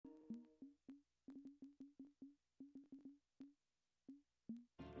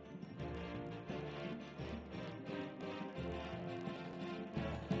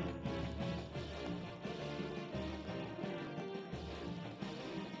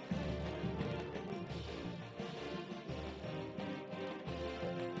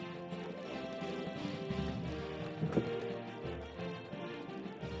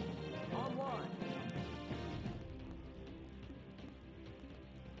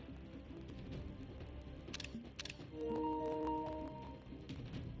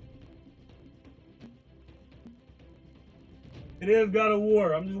It is God of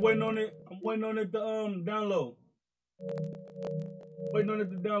War. I'm just waiting on it. I'm waiting on it to download. Waiting on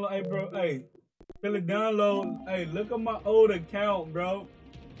it to download. Hey, bro. Hey, till it download. Hey, look at my old account, bro.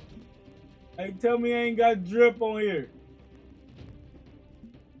 Hey, tell me I ain't got drip on here.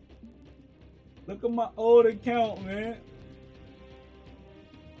 Look at my old account, man.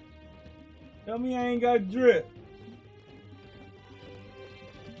 Tell me I ain't got drip.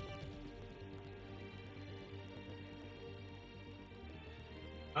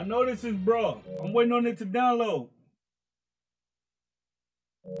 I know this is bro. I'm waiting on it to download.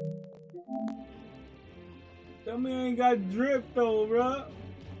 Tell me I ain't got drip though, bro.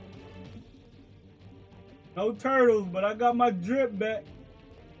 No turtles, but I got my drip back.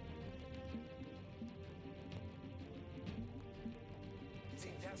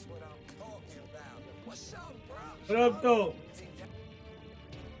 See, that's what I'm talking about. What's up, bro? What up, though? See,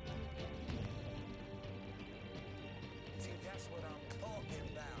 that's what I'm talking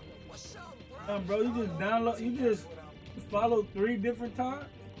about. What's up, bro? Bro, you just download. You just follow 3 different times.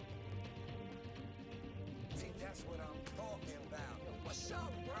 See, that's what I'm talking about. What's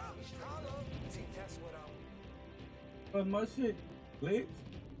up, bro? See, that's what I'm. But my shit glitch.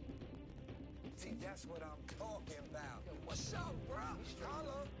 See, that's what I'm talking about. What's up, bro?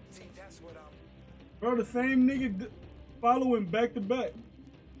 See, that's what I'm. Bro, the same nigga following back to back.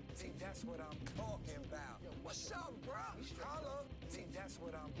 See, that's what I'm talking about. What's up, bro? See, that's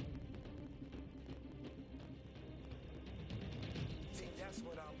what I'm. See, that's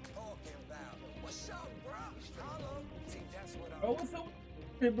what I'm talking about. What's up, bro? See, that's what I'm. Bro, what's up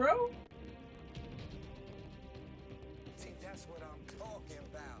with it, bro? See, that's what I'm talking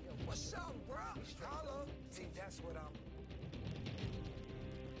about. What's up, bro? See, that's what I'm.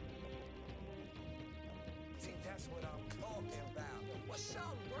 See, that's what I'm talking about. What's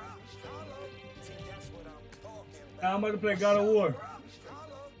up, bro? See, that's what I'm talking about. Now I'm about to play God of War.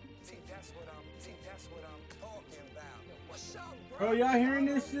 See, that's what I'm. See, that's what I'm talking about. What's up, Bro, y'all hearing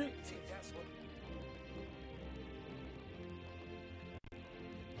this shit? See, that's what.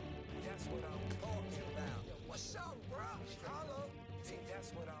 That's what I'm talking about. What's up, bro? See, that's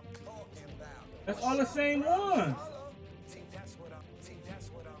what I'm talking about. That's all the same one. See, that's what I'm. See, that's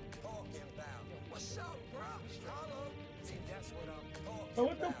what I'm talking about. What's up, bro? See, that's what I'm talking about. Bro,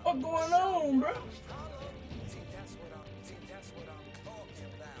 what the fuck going on, bro? See, that's what I'm. See, that's what I'm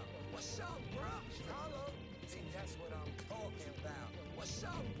talking about. What's up, bro? See, that's what I'm talking about. What's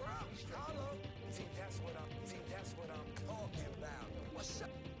up, bro? See, that's what I'm. See, that's what I'm talking about. What's up?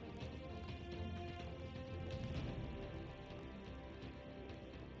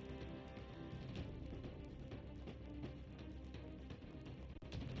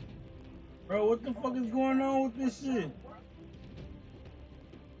 Bro, what the fuck is going on with this shit?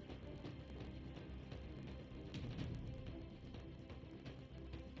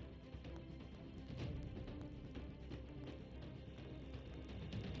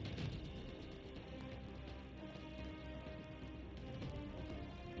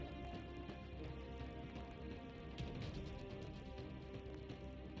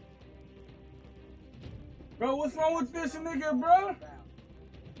 Bro, what's wrong with this nigga, bro?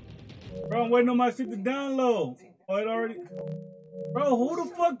 Bro, I'm waiting on my shit to download. Oh, it already. Bro, who the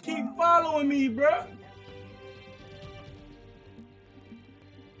fuck keep following me, bro?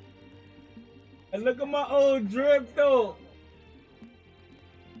 And look at my old drip, though.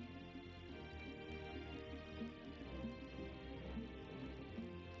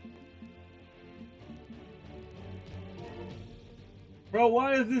 Bro,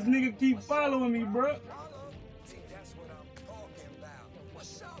 why does this nigga keep following me, bro? See, that's what I'm talking about.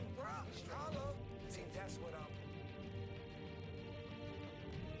 What's up, bro? See, that's what I'm.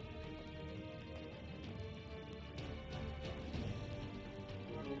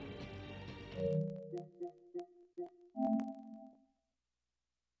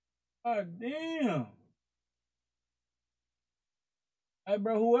 God damn. Hey,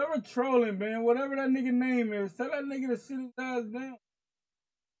 bro, whoever trolling, man, whatever that nigga name is, tell that nigga to sit his ass down.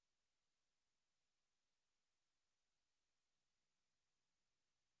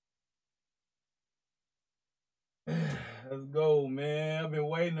 Let's go, man. I've been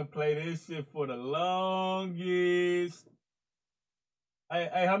waiting to play this shit for the longest.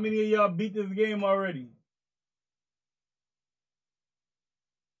 Hey, how many of y'all beat this game already?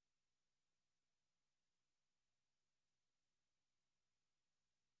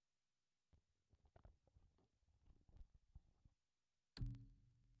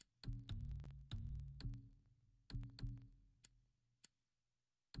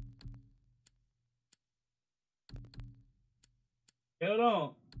 Hold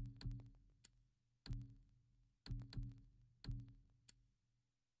on.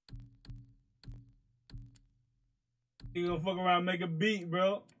 You gonna fuck around and make a beat,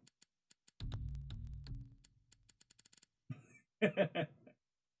 bro.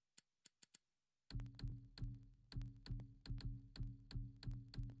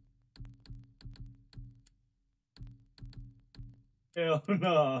 Hell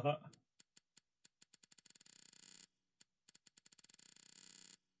no.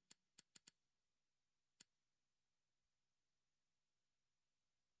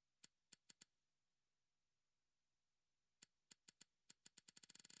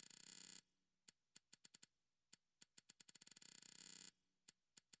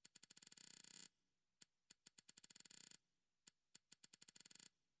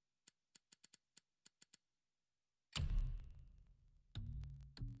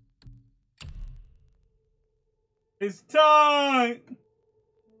 It's time.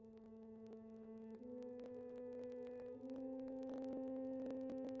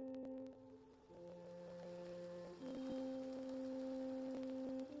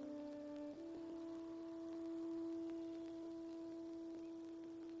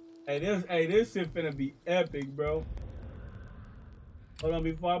 This shit finna be epic, bro. Hold on,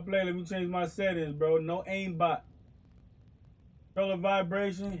 before I play, let me change my settings, bro. No aimbot. Controller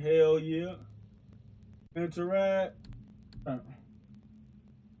vibration, hell yeah. Interact.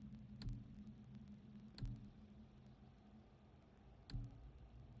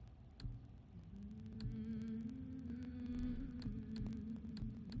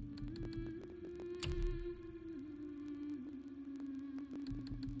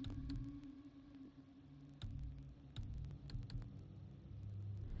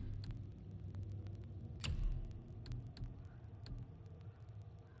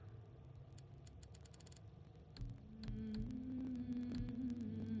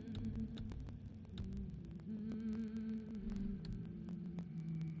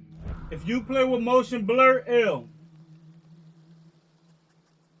 If you play with motion blur, L.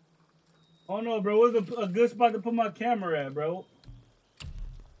 I don't know, bro. Where's a good spot to put my camera at, bro?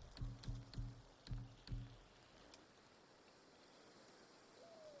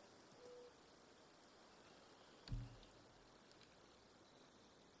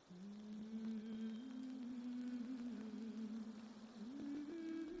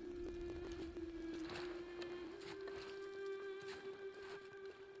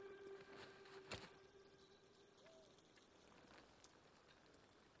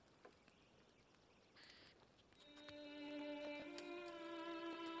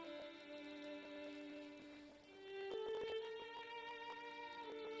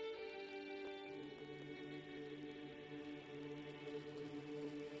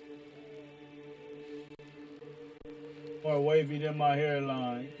 More wavy than my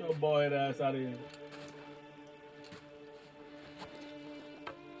hairline. Get your boy ass out of here.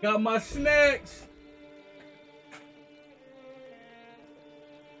 Got my snacks.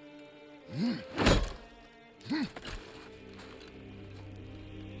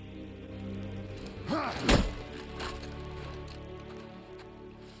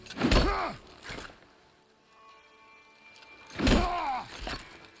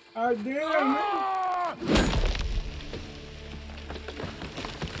 I did, man.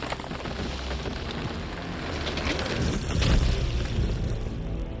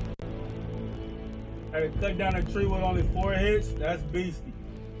 I cut down a tree with only 4 hits. That's beastie.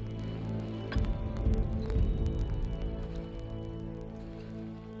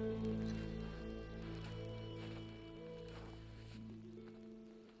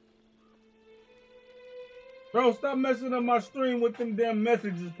 Bro, stop messing up my stream with them damn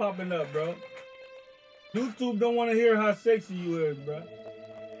messages popping up, bro. YouTube don't want to hear how sexy you is, bro.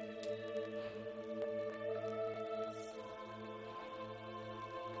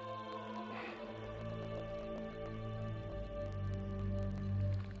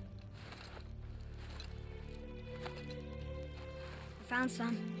 Found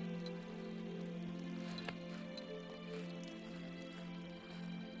some.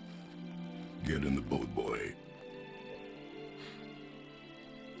 Get in the boat, boy.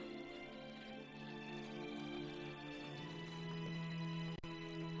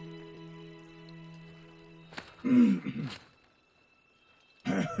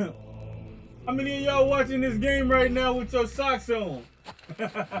 How many of y'all watching this game right now with your socks on?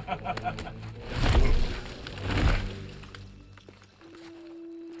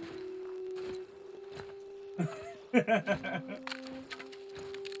 Hey,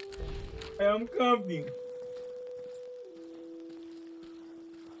 I'm comfy.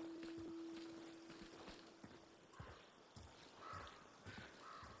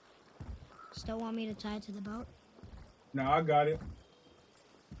 Still want me to tie it to the boat? No, I got it.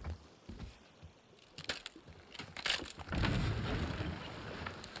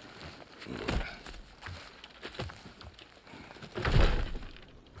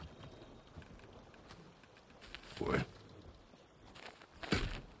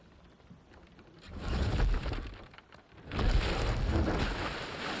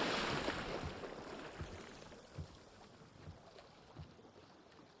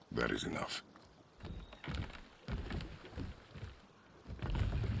 That is enough.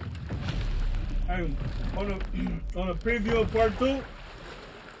 Hey, on the preview of part 2,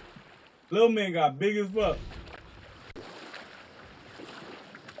 Lil Man got big as fuck.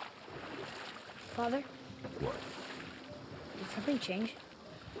 Father, What? did something change?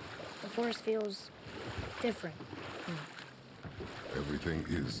 The forest feels different. Everything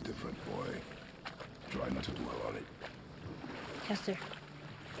is different, boy. Try not to dwell on it. Yes, sir.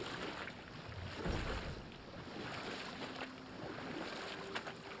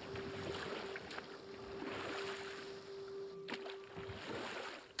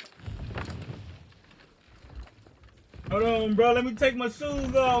 Hold on, bro. Let me take my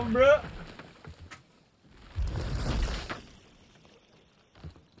shoes off, bro.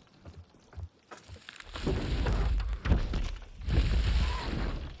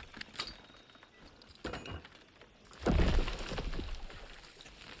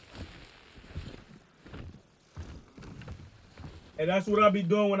 And that's what I be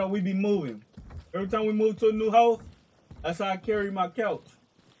doing when we be moving. Every time we move to a new house, that's how I carry my couch.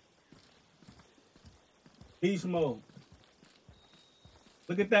 Beast mode.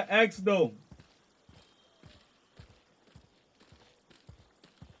 Look at that axe though.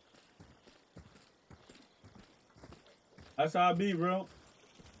 That's how I be, bro.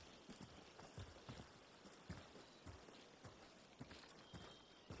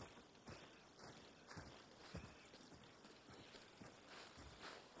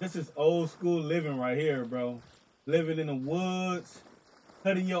 This is old school living right here, bro. Living in the woods,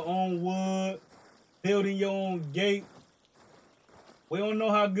 cutting your own wood, building your own gate. We don't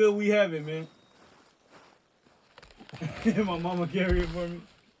know how good we have it, man. My mama carry it for me.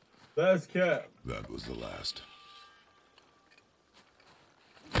 That's cap. That was the last.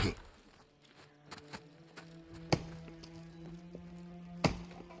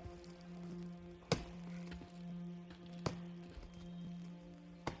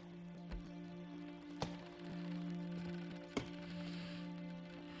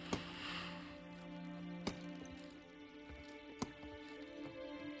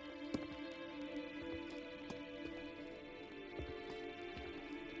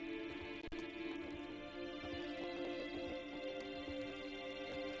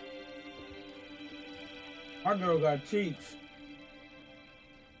 My girl got cheeks.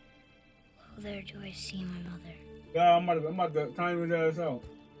 Oh, there do I see my mother. God, I'm about to time his ass out.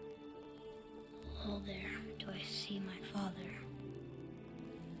 Oh, there do I see my father.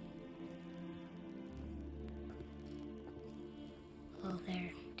 Oh,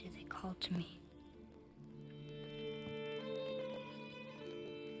 there do they call to me.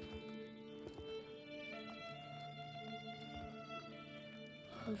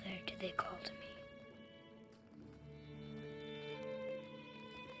 Oh, there do they call to me.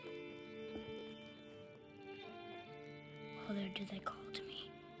 Oh, there do they call to me.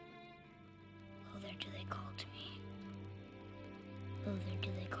 Oh, there do they call to me. Oh, there do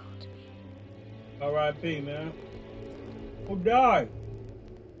they call to me. R.I.P., man. Who died?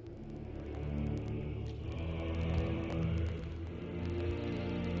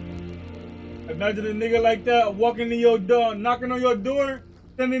 Imagine a nigga like that walking in your door, knocking on your door,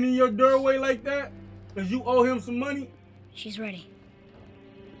 standing in your doorway like that, because you owe him some money. She's ready.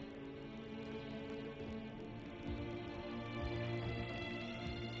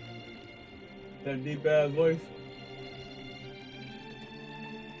 That deep ass voice.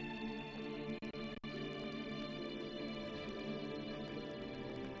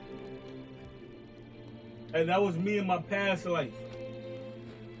 And that was me in my past life.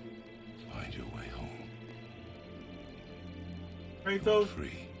 Find your way home. Kratos,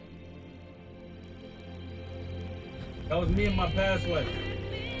 Free. that was me in my past life.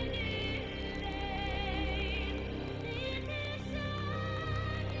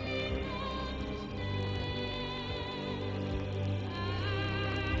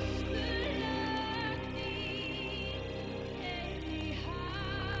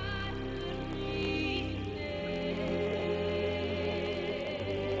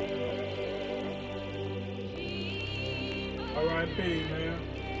 R.I.P., man.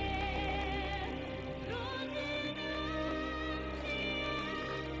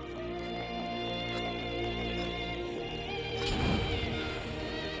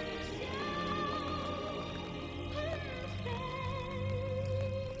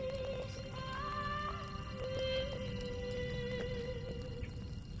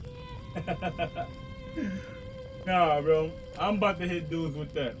 Nah, bro. I'm about to hit dudes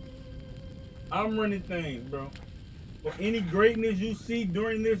with that. I'm running things, bro. For any greatness you see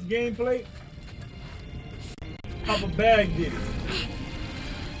during this gameplay, Papa Bag did it.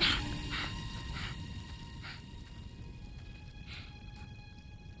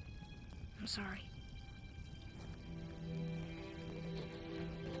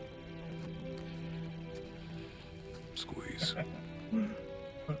 Squeeze.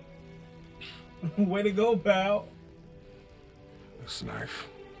 Way to go, pal. This knife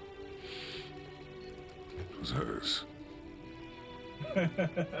was hers. Now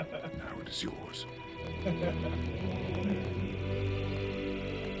it is yours.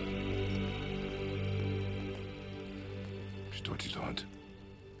 She taught you to hunt.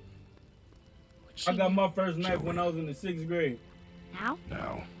 I got my first knife Joey. when I was in the 6th grade. Now?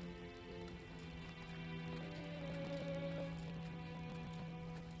 Now,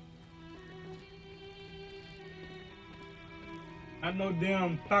 I no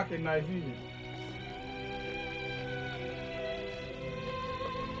damn pocket knife either.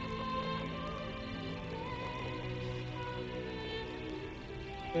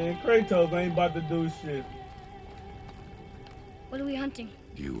 Man, Kratos ain't about to do shit. What are we hunting?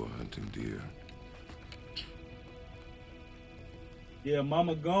 you are hunting deer. Yeah,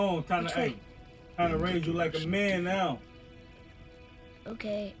 mama gone. Trying Which to, way? hey, trying to In the raise you like a direction man of now.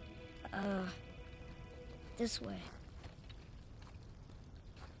 Okay, this way.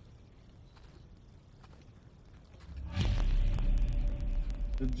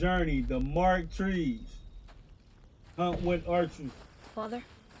 The journey, the marked trees. Hunt with archery. Father,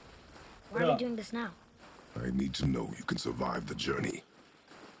 why What are we up? doing this now? I need to know you can survive the journey.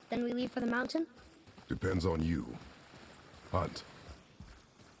 Then we leave for the mountain? Depends on you. Hunt.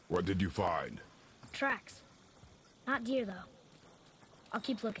 What did you find? Tracks. Not deer, though. I'll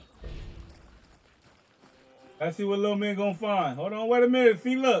keep looking. Let's see what little man gonna find. Hold on, wait a minute.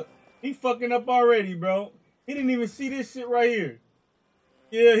 See, look. He fucking up already, bro. He didn't even see this shit right here.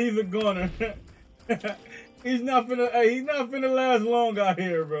 Yeah, he's a goner. He's not finna last long out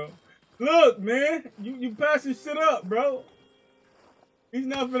here, bro. Look, man. You passing shit up, bro. He's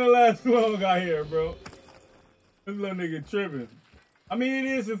not finna last long out here, bro. This little nigga tripping. I mean, it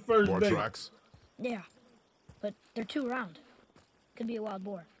is his first More day. tracks? Yeah, but they're too round. Could be a wild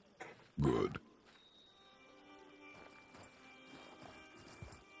boar. Good.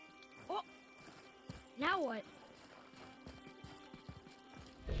 Oh! Now what?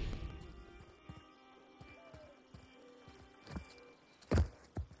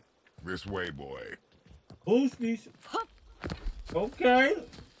 This way, boy. Boosties. Hup! Okay.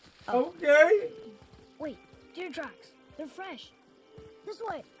 Okay. Wait, deer tracks. They're fresh. This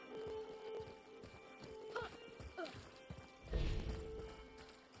way.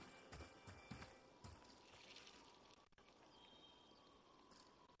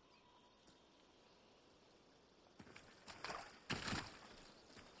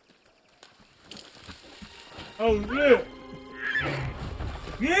 Oh, shit.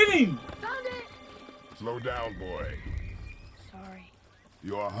 Get him. Found it! Slow down, boy. Sorry.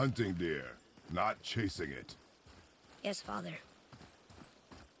 You are hunting deer, not chasing it. Yes, Father.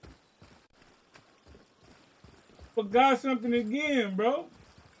 Forgot something again, bro.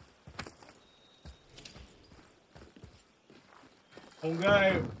 Oh,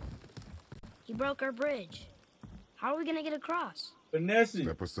 God. He broke our bridge. How are we gonna get across? Vanessa.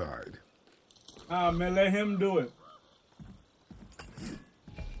 Step aside. Ah, man, let him do it.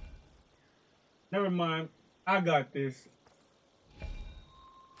 Never mind. I got this.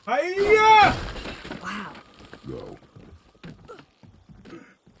 Hiya! Wow. Go.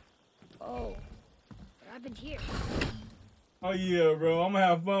 Oh. What happened here? Oh, yeah, bro. I'm gonna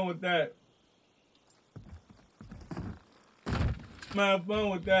have fun with that. I'm gonna have fun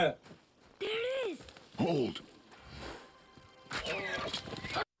with that. There it is! Hold.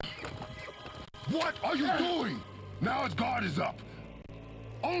 What are you doing? Now his guard is up.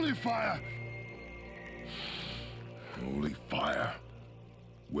 Only fire. Only fire.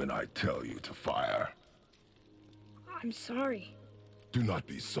 When I tell you to fire. I'm sorry. Do not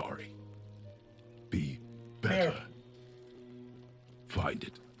be sorry. Be better. Here. Find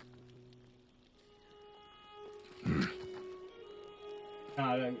it.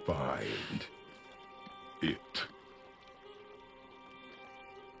 Nah, that, Find it.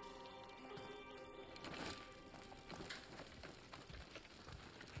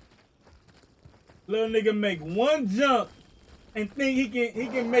 little nigga make one jump and think he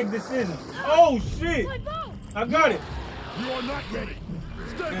can make decisions. Oh shit! My bow! I got it. You are not ready.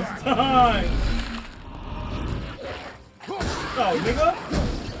 Stay It's back. time. Oh, nigga.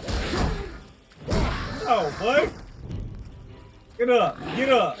 Oh, boy. Get up. Get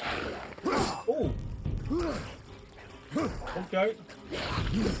up. Ooh. Okay.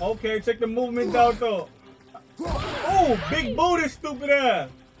 Okay, check the movement down though. Oh, big booty, stupid ass.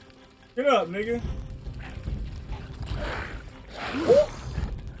 Get up, nigga. Woo.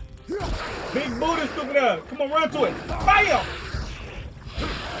 Big booty, stupid ass. Come on, run to it. Fire!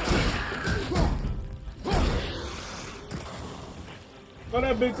 Where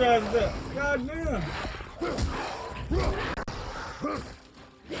that bitch ass is at? God damn.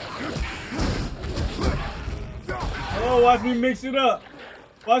 Oh, watch me mix it up.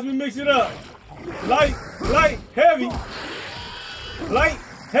 Watch me mix it up. Light, heavy. Light,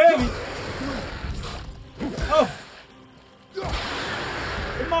 heavy. Oh.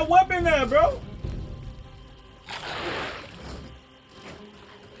 Where's my weapon at, bro?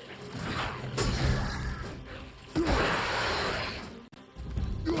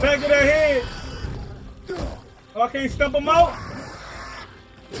 Back of their head. Oh, I can't stump them out?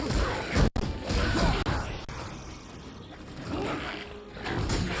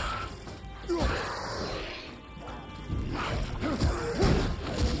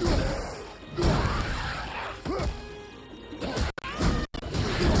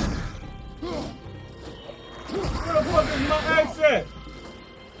 Where the fuck is my axe at?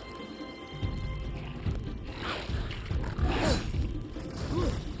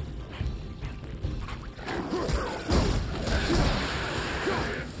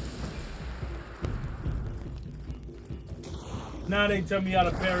 Now they tell me how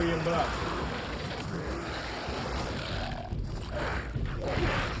to parry and block.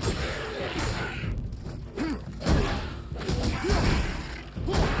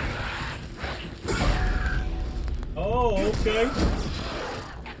 Oh, okay.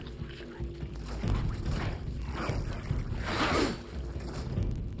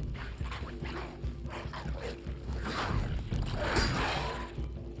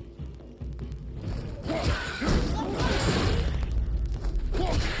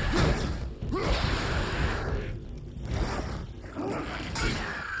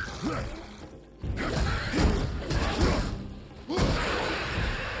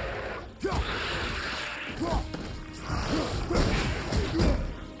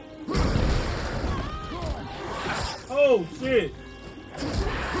 Oh shit!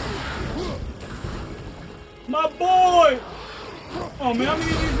 My boy! Oh man, how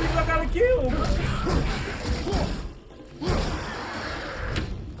many of these people I gotta kill?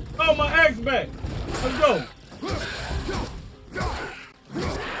 Oh, my axe back. Let's go.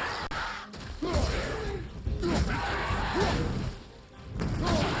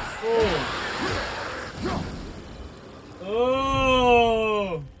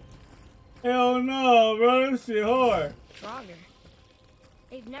 Oh, hell no, bro. This shit hard. Frogger.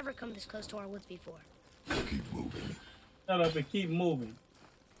 They've never come this close to our woods before. Keep moving. Shut up and keep moving.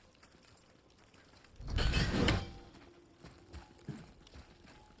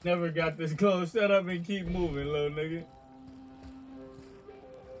 Never got this close. Shut up and keep moving, little nigga.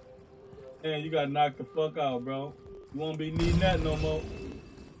 Man, you got knocked the fuck out, bro. You won't be needing that no more.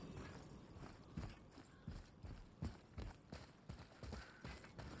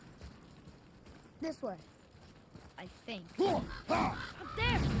 This way. I think. Up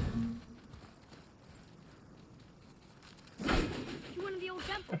there! You went to the old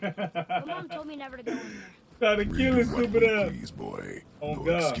temple. My mom told me never to go in there. Try to kill his stupid ass. Please, boy. Oh, no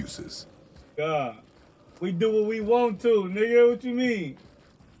God. excuses. God. We do what we want to, nigga. What you mean?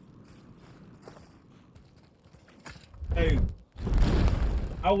 Hey.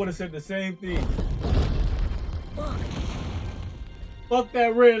 I would have said the same thing. Fuck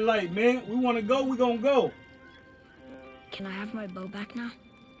that red light, man. We want to go, we gonna go. Can I have my bow back now?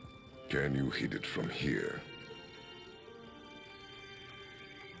 Can you hit it from here?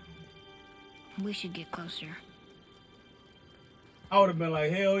 We should get closer. I would have been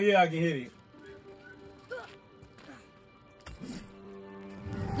like, hell yeah, I can hit it.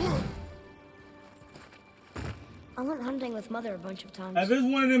 I went hunting with Mother a bunch of times. Now, this is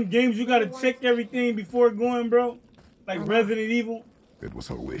one of them games you gotta check everything before going, bro. Like Resident Evil. It was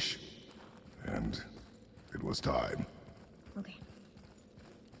her wish. And it was time. Okay.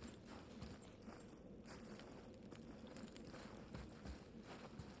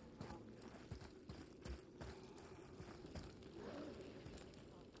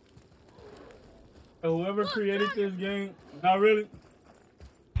 Whoever created this game, not really.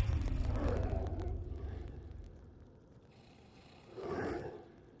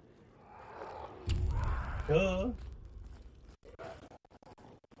 Duh.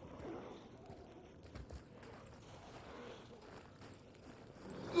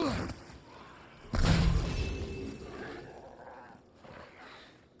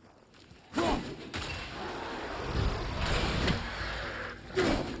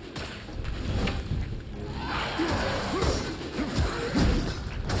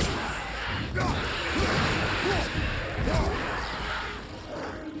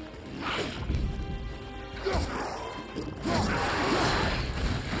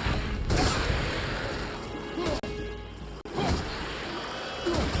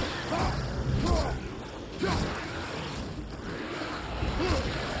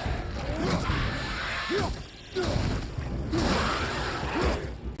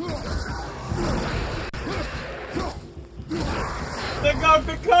 out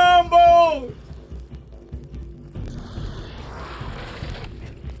the combos.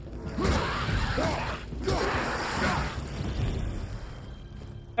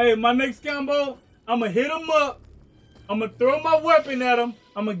 Hey, my next combo, I'ma hit him up. I'ma throw my weapon at him.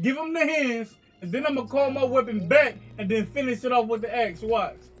 I'ma give him the hands, and then I'ma call my weapon back, and then finish it off with the axe.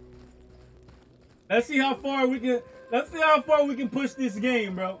 Watch. Let's see how far we can. Let's see how far we can push this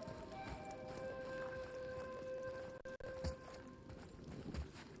game, bro.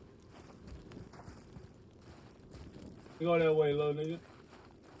 You go that way, little nigga.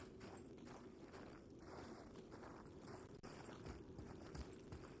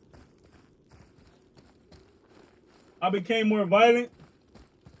 I became more violent.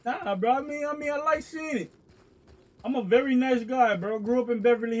 Nah, bro. I mean, I like seeing it. I'm a very nice guy, bro. Grew up in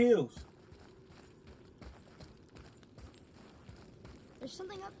Beverly Hills. There's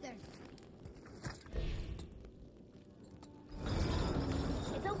something up there.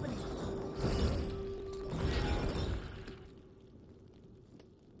 It's opening.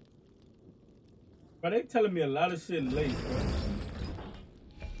 Bro, they telling me a lot of shit late, bro.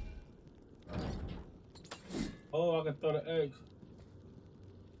 Oh, I can throw the eggs.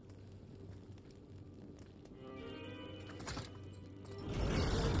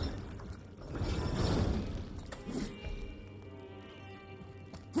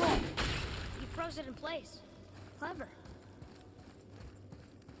 You froze it in place. Clever.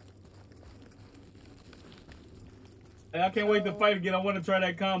 Hey, I can't wait to fight again. I want to try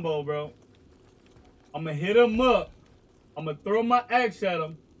that combo, bro. I'm going to hit him up. I'm going to throw my axe at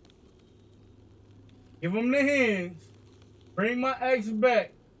him. Give him the hands. Bring my axe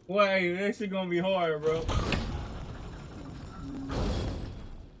back. Boy, hey, that shit going to be hard, bro.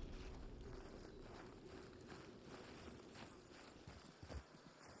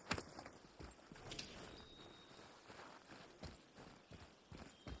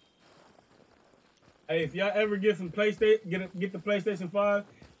 Hey, if y'all ever get some PlayStation, get the PlayStation 5,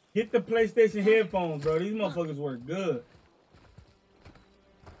 get the PlayStation headphones, bro. These motherfuckers work good.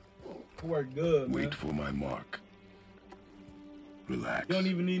 Work good, man. Wait for my mark. Relax. You don't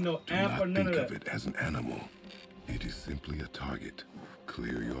even need no amp or none of that. Do not think of it as an animal. It is simply a target.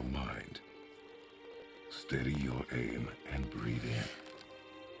 Clear your mind. Steady your aim and breathe in.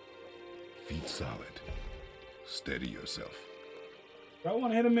 Feet solid. Steady yourself. Bro, I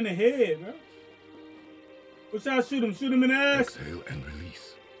want to hit him in the head, bro. What y'all shoot him? Shoot him in the ass? Exhale and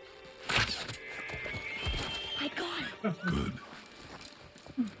release. I got it. Good.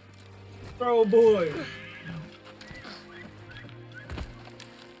 Bro, boy.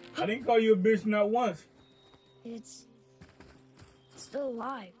 I didn't call you a bitch not once. It's still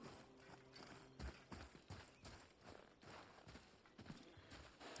alive.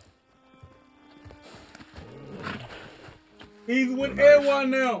 He's with everyone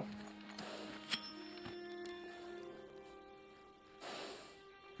now.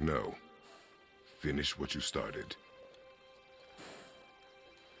 No. Finish what you started.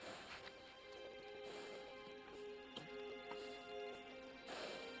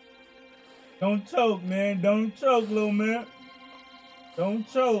 Don't choke, man. Don't choke, little man.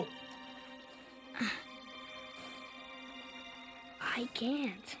 Don't choke. I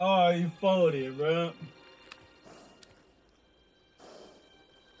can't. Oh, you folded, bro.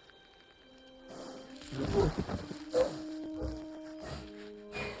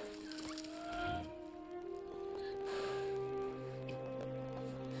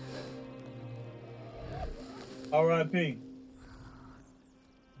 R.I.P.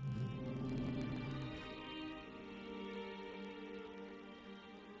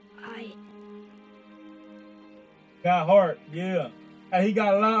 Got heart, yeah. And he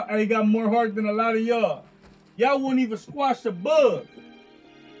got he got more heart than a lot of y'all. Y'all wouldn't even squash a bug.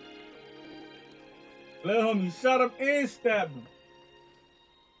 Little homie shot him and stabbed him.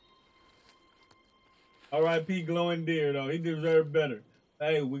 R.I.P. glowing deer though. He deserved better.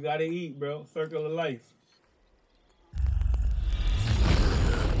 Hey, we gotta eat, bro. Circle of life.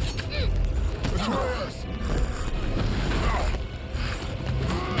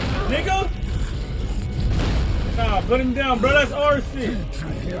 Nigga! Nah, put him down, bro. That's our shit.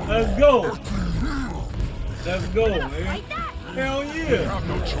 Let's go. Let's go, man. Hell yeah. You have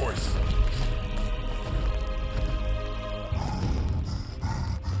no choice.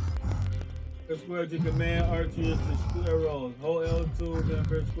 Press square to command R2 to square rolls. Hold L2, then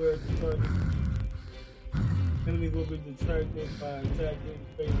press square to target. Enemies will be distracted by attacking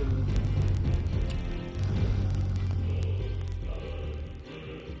favorably.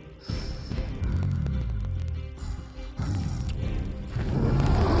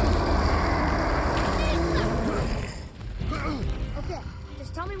 Okay,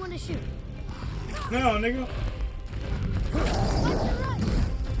 to shoot. Now, nigga.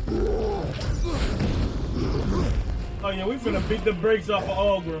 Oh yeah, we finna beat the brakes off of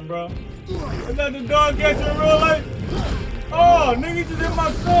Algrim, bro. Is that the dog catcher in real life? Oh, nigga, you just hit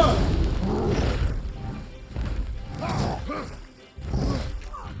my son.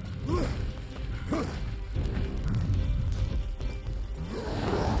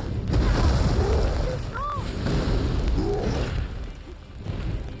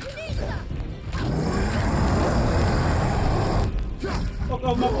 Fuck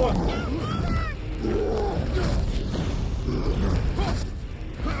off my boy.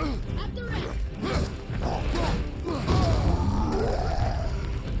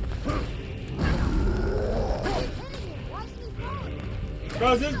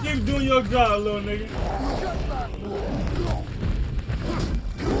 Bro, just keep doing your job, little nigga.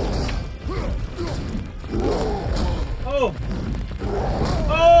 Oh!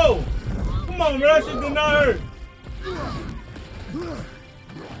 Oh! Come on, bro, that shit did not hurt.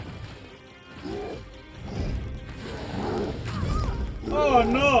 Oh,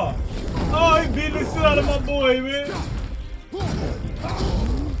 no. Oh, he beat the shit out of my boy, man.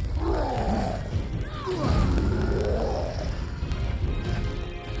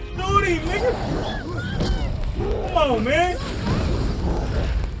 Duty, nigga. Come on, man.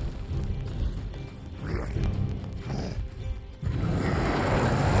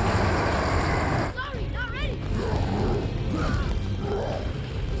 Sorry, not ready.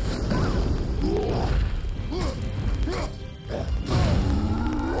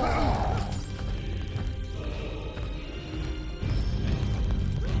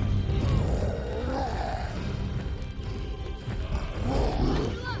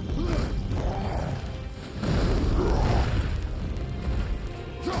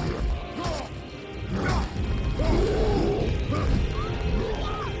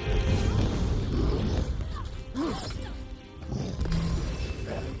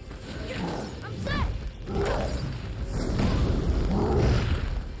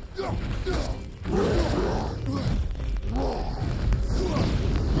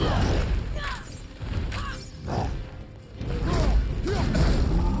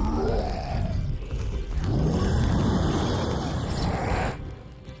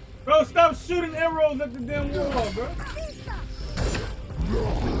 Bro, stop shooting arrows at the damn wall, bro.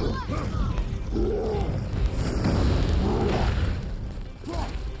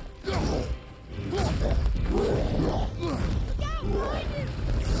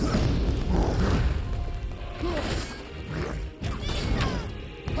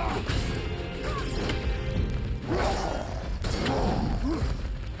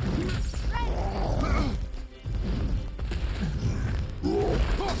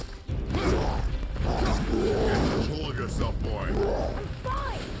 Control yourself, boy. I'm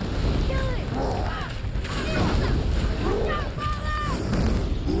fine. Kill it.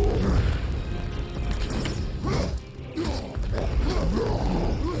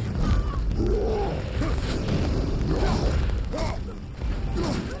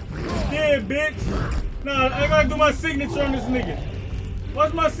 Yeah, bitch. Nah, I gotta do my signature on this nigga.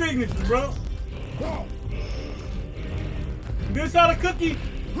 What's my signature, bro? This how the cookie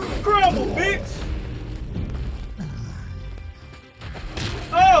crumble, bitch.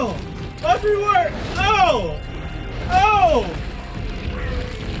 Oh, watch me work. Oh, oh.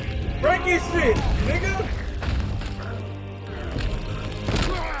 Break your shit, nigga.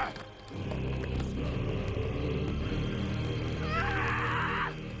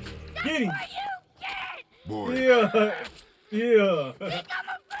 Get him. Boy. Yeah, yeah.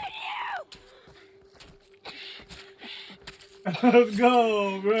 Let's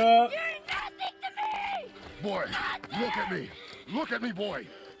go, bro. Boy, look at me. Look at me, boy.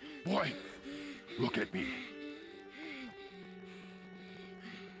 Boy, look at me.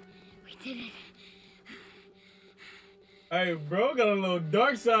 We did it. Hey, bro, got a little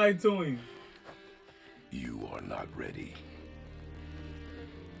dark side to him. You are not ready.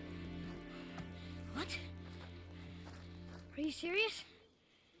 What? Are you serious?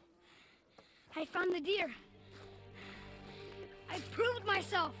 I found the deer. I proved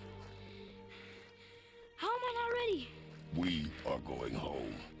myself. How am I not ready? We are going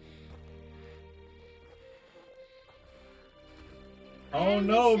home. I don't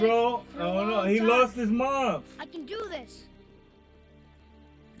know, bro. I don't know. He lost his mom. I can do this.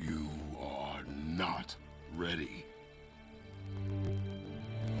 You are not ready.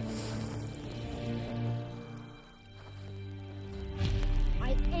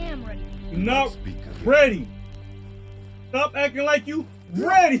 I am ready. Not Speak again. ready. Stop acting like you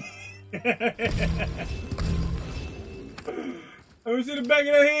ready. Let me see the back of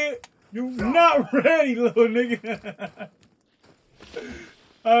that head. You not ready, little nigga.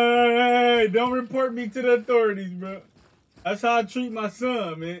 Hey, don't report me to the authorities, bro. That's how I treat my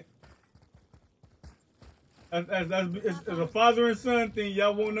son, man. It's a father and son thing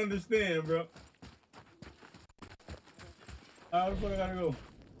y'all won't understand, bro. How the fuck I gotta go?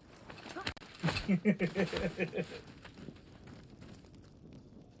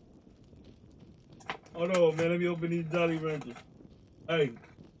 Hold on, man. Let me open these Jolly Ranchers. Hey.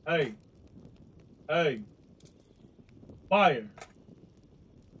 Fire.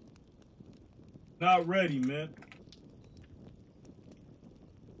 Not ready, man.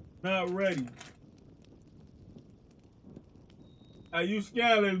 Not ready. Hey, you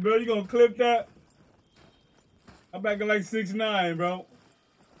scandalous, bro. You gonna clip that? I'm back at like 6'9", bro.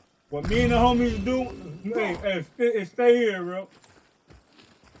 What me and the homies do, hey, stay here, bro.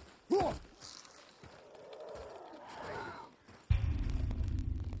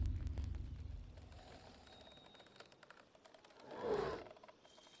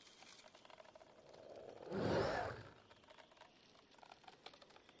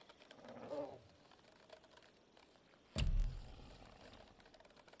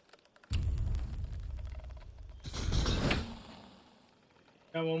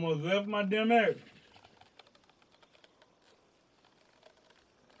 I almost left my damn ass.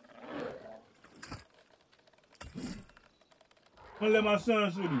 I'm gonna let my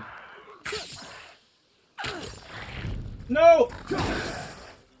son shoot him. No!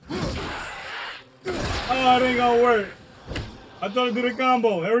 Oh, it ain't gonna work. I thought it'd do the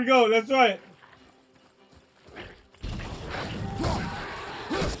combo. There we go. That's right.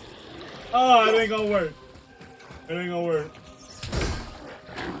 Oh, it ain't gonna work. It ain't gonna work.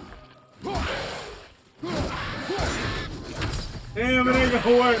 Damn, it ain't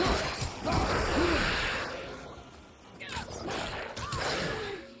gonna work.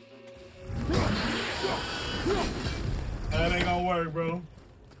 That ain't gonna work, bro.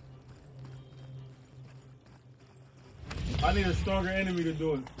 I need a stronger enemy to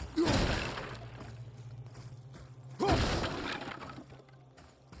do it.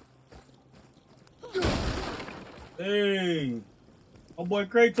 Hey, my boy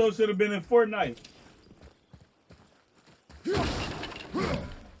Kratos should have been in Fortnite.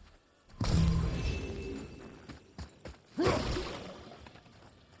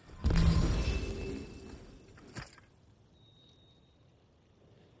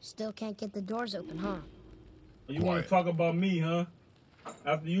 Still can't get the doors open, huh? You want to talk about me, huh?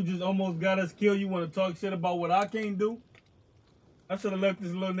 After you just almost got us killed, you want to talk shit about what I can't do? I should have left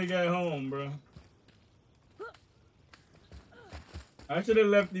this little nigga at home, bro. I should have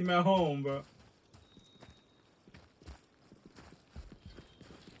left him at home, bro.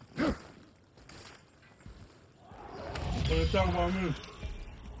 Want to talk about me?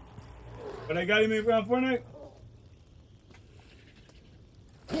 But I got him in front of Fortnite?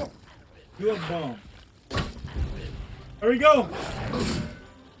 You a bum. There we go.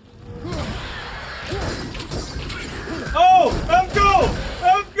 Oh, let's go.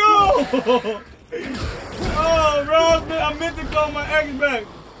 Let's go. Oh, bro, I meant to call my ex back.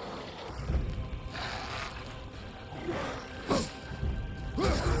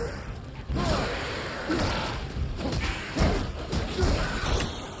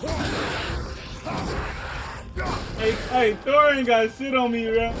 Hey, Thor ain't got shit on me,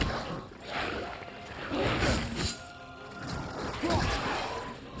 bro.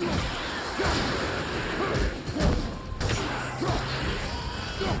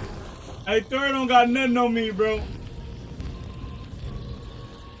 Hey, Thor don't got nothing on me, bro.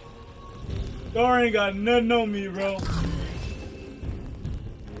 Thor ain't got nothing on me, bro.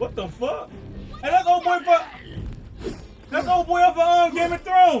 What the fuck? Hey, that's old boy off of Game of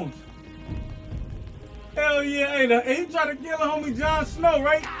Thrones. Hell yeah, hey, he tried to kill the homie Jon Snow,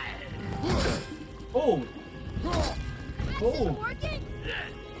 right? Oh. Oh.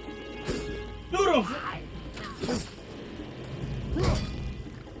 Shoot him.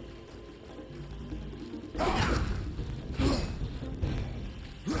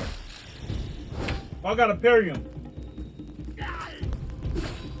 I gotta parry him.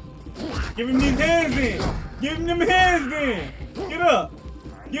 Give him these hands then. Give him them hands then. Get up.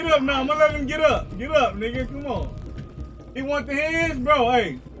 Get up now. I'm gonna let him get up. Get up, nigga. Come on. He want the hands? Bro,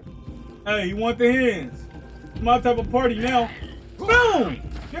 hey. Hey, you want the hands. It's my type of party now. Boom!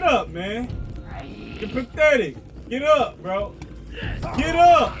 Get up, man. You're pathetic. Get up, bro. Get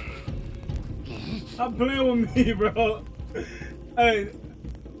up! Stop playing with me, bro. Hey.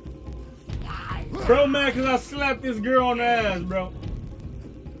 Bro, man, because I slapped this girl on the ass, bro.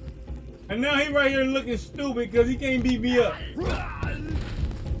 And now he right here looking stupid because he can't beat me up.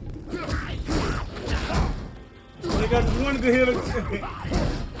 Like I just wanted to hit him. I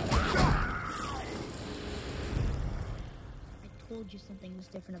told you something was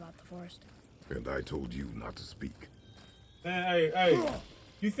different about the forest. And I told you not to speak. Man, hey.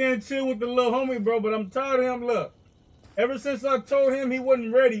 You saying chill with the little homie, bro, but I'm tired of him. Look, ever since I told him he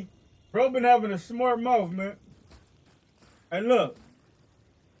wasn't ready, bro been having a smart mouth, man. Hey, look.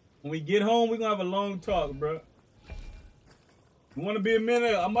 When we get home, we're going to have a long talk, bro. You want to be a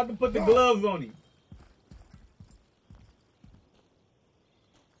minute? I'm about to put the gloves on him.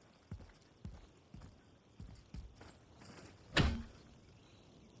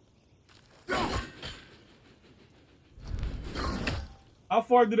 How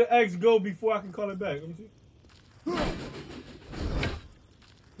far did the X go before I can call it back? Let me see.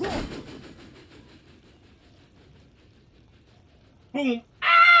 Boom.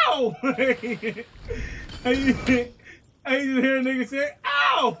 Ow! I just hear a nigga say,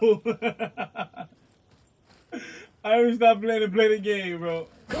 ow! I ain't stop playing to play the game, bro.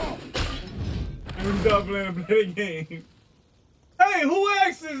 I ain't stop playing to play the game. Hey, who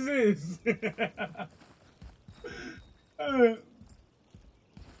X is this?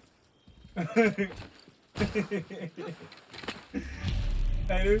 Hey,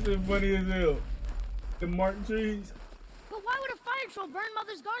 this is funny as hell. The mark trees. But why would a fire troll burn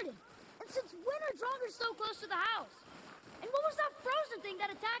Mother's garden? And since when are Draugrs so close to the house? And what was that frozen thing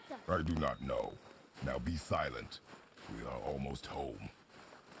that attacked us? I do not know. Now be silent. We are almost home.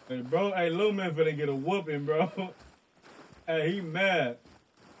 Hey, bro, hey, little man finna get a whooping, bro. Hey, he mad.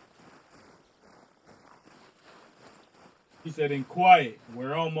 He said, in quiet,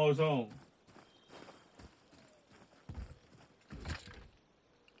 we're almost home.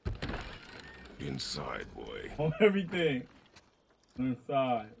 Inside, boy. On everything.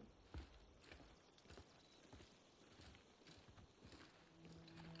 Inside.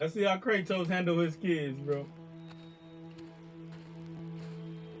 Let's see how Kratos handle his kids, bro.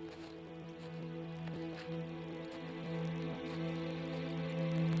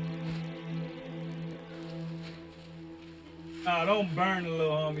 Nah, don't burn the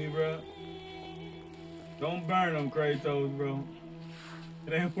little homie, bro. Don't burn him, Kratos, bro.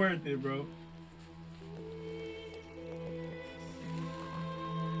 It ain't worth it, bro.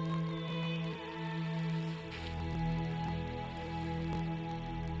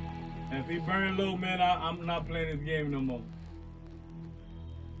 And if he burn little man, I'm not playing this game no more.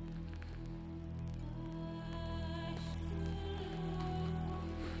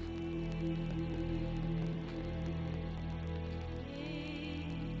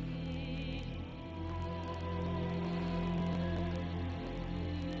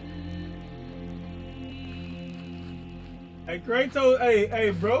 Hey, Kratos,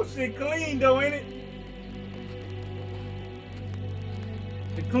 hey, bro, shit clean though, ain't it?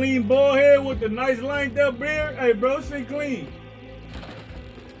 The clean bald head with the nice length up beard. Hey, bro, shit clean.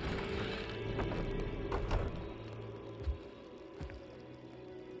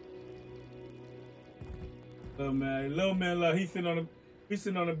 Little man, like he's sitting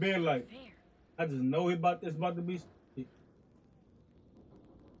on the bed like, I just know he about to be. He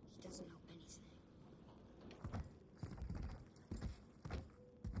doesn't know anything.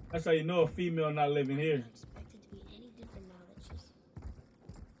 That's how you know a female not living I here. don't expect it to be any different now that she's...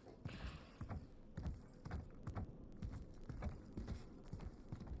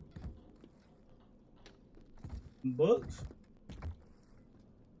 Books?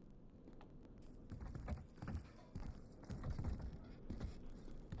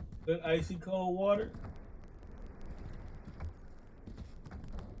 Good icy cold water?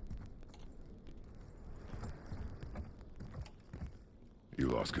 You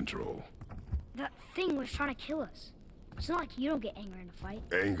lost control. That thing was trying to kill us. It's not like you don't get angry in a fight.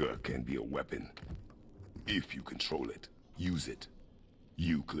 Anger can be a weapon. If you control it, use it.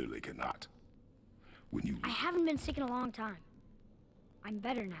 You clearly cannot. When you... I haven't been sick in a long time. I'm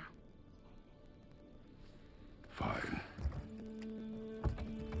better now. Fine.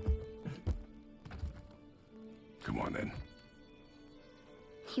 Come on then.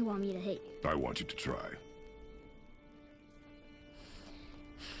 You want me to hit you? I want you to try.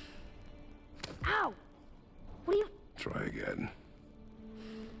 Ow! What are you... Try again.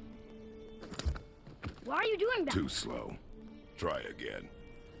 Why are you doing that? Too slow. Try again.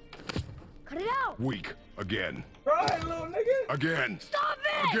 Cut it out! Weak. Again. Try it, little nigga. Again. Stop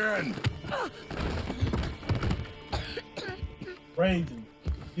it! Again. Ranging.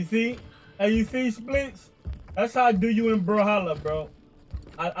 You see? Hey, you see Splits? That's how I do you in Brawlhalla, bro.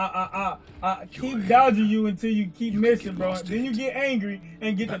 I keep dodging you until you keep missing, bro. Then you get angry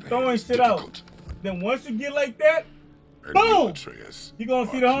and get to throwing shit out. Then once you get like that, boom! You gonna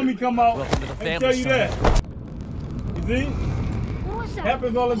see the homie come out and tell you that. You see? What was that?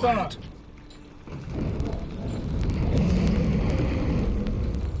 Happens all the time.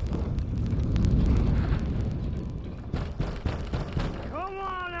 Come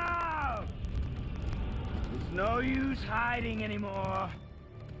on out! There's no use hiding anymore.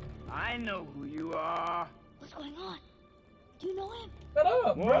 I know who you are. What's going on? Do you know him? Shut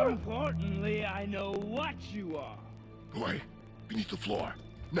up, More bro. importantly, I know what you are. Boy, beneath the floor.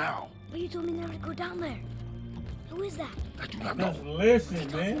 Now. But you told me never to go down there. Who is that? I do not know. Just listen, What are you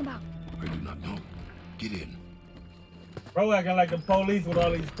talking man. about? I do not know. Get in. Bro acting like the police with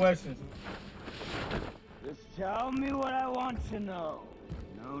all these questions. Just tell me what I want to know.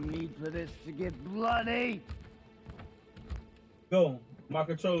 No need for this to get bloody. Go. My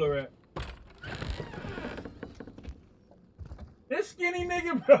controller at. This skinny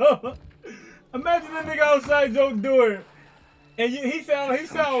nigga, bro. Imagine that nigga outside your door, and he sound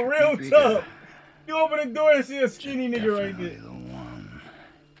real tough. You open the door and see a skinny nigga right there. The one.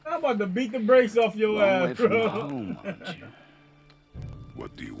 I'm about to beat the brakes off your Long way ass, from bro. home, aren't you?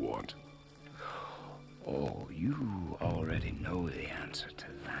 What do you want? Oh, you already know the answer to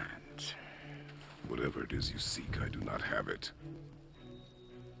that. Whatever it is you seek, I do not have it.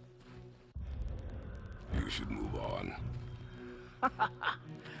 You should move on.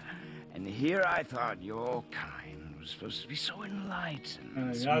 And here I thought your kind was supposed to be so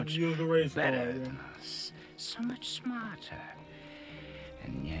enlightened, so Y'all much use the race car, better yeah. than us, so much smarter.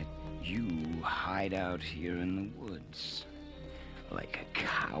 And yet you hide out here in the woods like a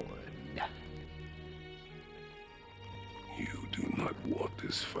coward. You do not want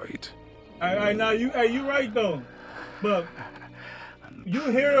this fight. All right, now you right though, but you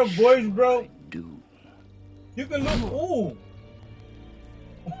hear a voice, bro. I do. You can look. Ooh.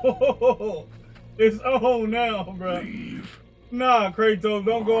 It's on now, bro. Leave Nah, Kratos,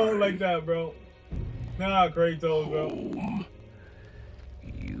 don't go on like that, bro. Nah, Kratos, bro. home.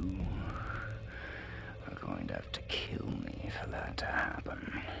 You are going to have to kill me for that to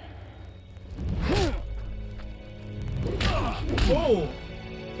happen. Ooh.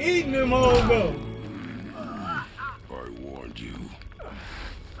 Eating them hoes though. I warned you.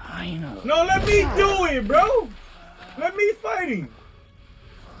 Finally. No, let me do it, bro. Let me fight him.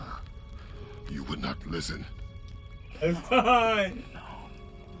 You would not listen. It's time.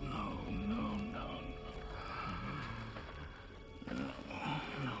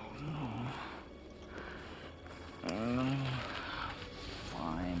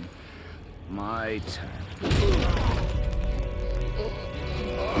 Fine. My turn.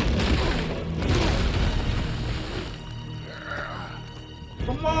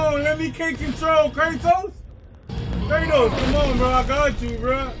 Come on, let me take control, Kratos. Kratos, come on, bro. I got you,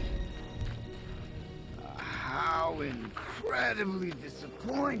 bro. How incredibly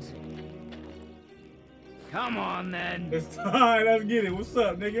disappointing. Come on, then. It's time. Let's get it. What's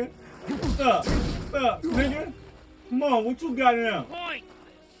up, nigga? What's up? What's up, nigga? Come on, what you got now? Point.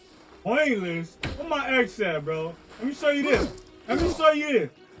 Pointless? Where my X at, bro? Let me show you this. Let me show you this.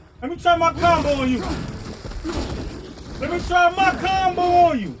 Let me try my combo on you. Let me try my combo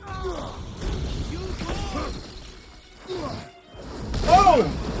on you. Oh!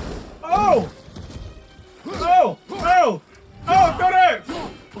 Oh! Oh! Oh! Oh! Throw that!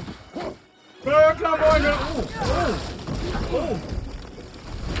 Throw that combo on you. Ooh! Ooh! Ooh!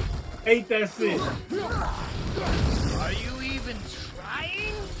 Ate that shit. Are you even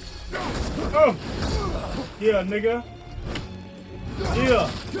trying? Oh! Yeah, nigga. Yeah!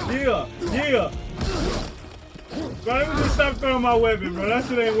 Yeah! Yeah! Bro, let me just stop throwing my weapon, bro. That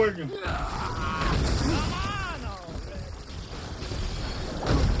shit ain't working.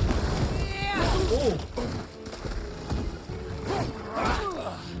 Ooh.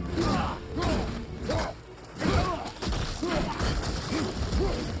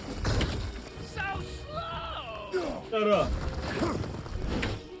 So slow. Shut up.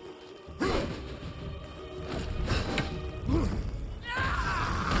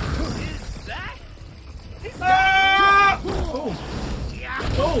 Is that? Ah! Oh!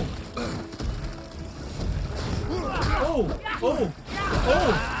 Oh! Oh! Oh! Oh!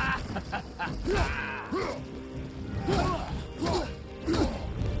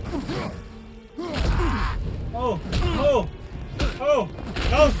 Oh! Oh! Oh!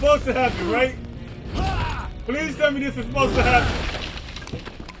 That was supposed to happen, right? Please tell me this is supposed to happen.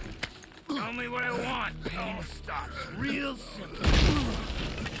 Tell me what I want. Pain stops real simple.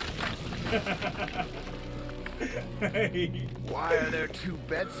 Hey. Why are there two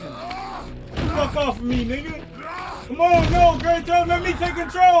beds in here? Fuck off of me, nigga. Come on, no, Great Toe, let me take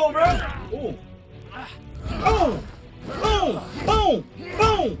control, bro. Ooh. Boom! Boom! Boom!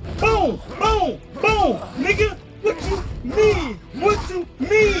 Boom! Boom! Boom! Boom! Nigga, what you mean? What you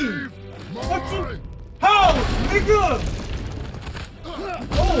mean? What you... How? Nigga!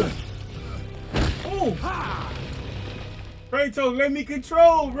 Oh! Oh! Great Toe, let me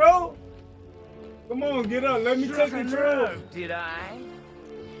control, bro. Come on, get up. Let me take control. Did I?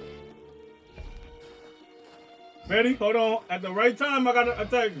 Ready? Hold on. At the right time, I gotta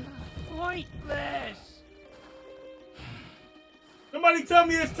attack you. Pointless. Somebody tell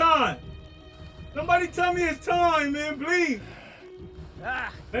me it's time. Somebody tell me it's time, man, please.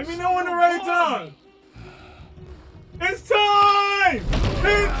 Let me know when the right time. It's time!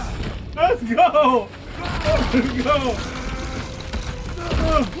 Bitch! Let's go! Let's go!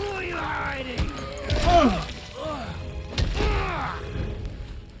 Who are you hiding?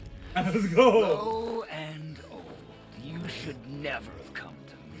 Let's go! Low and old. You should never have come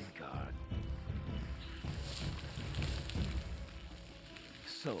to Midgard.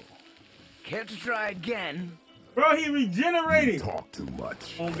 So, care to try again? Bro, he regenerated! Talk too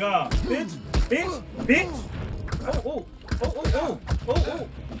much. Oh God. Bitch! Bitch! Bitch! Oh, oh, oh, oh, oh, oh, oh!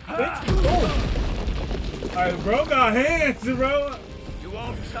 Bitch! Oh! Alright, bro got hands, bro! You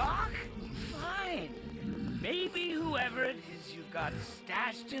won't talk? Fine. Maybe whoever it is you got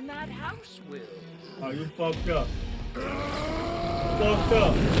stashed in that house will. Oh, you fucked up. You fucked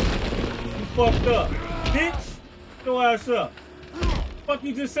up. You fucked up. Bitch! Get your ass up. Fuck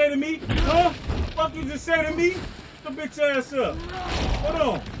you just say to me? Huh? Fuck you just say to me? Get your bitch ass up. Hold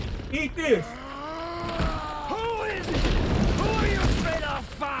on. Eat this. Who is it? Who are you afraid I'll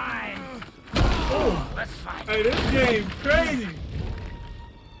find? Oh. Let's find Hey, this game crazy.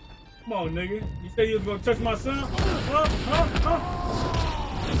 Come on, nigga. You said you was gonna touch my son? Huh? Huh? Huh?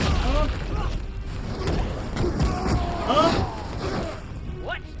 Huh? Huh?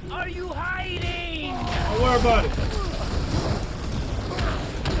 What are you hiding? Don't worry about it.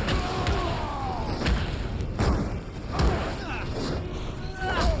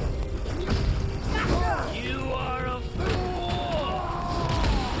 You are a fool.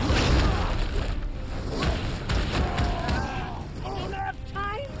 I don't have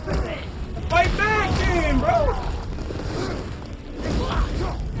time for this. Fight back then, bro.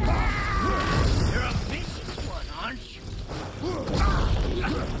 You're a vicious one, aren't you?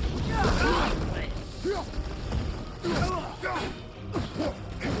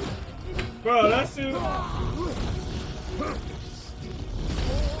 Bro, that's it. Oh,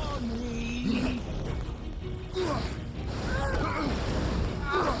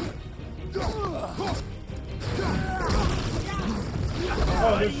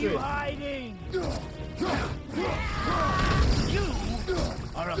 What are this you shit. hiding? You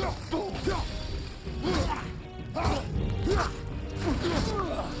are a fool.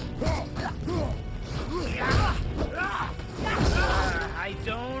 I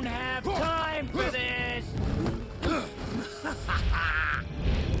don't have time for this.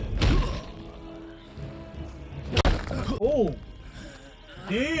 Oh.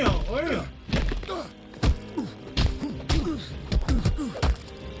 Damn. Oh, yeah.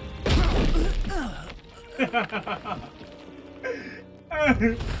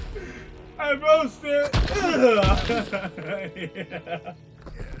 Hey, bro, still.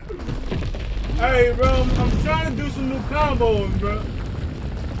 Hey, bro, I'm trying to do some new combos, bro.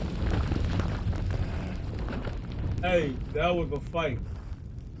 Hey, that was a fight.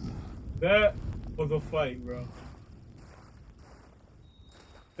 That was a fight, bro.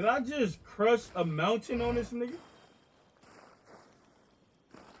 Did I just crush a mountain on this nigga?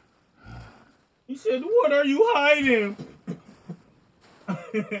 He said, "What are you hiding?"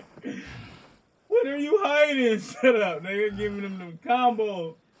 What are you hiding? Shut up, nigga. Giving them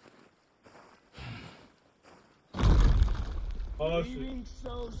combos. Oh, shit.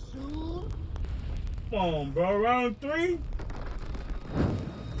 So soon? Come on, bro. Round 3?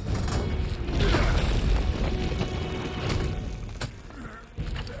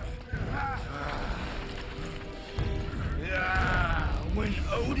 When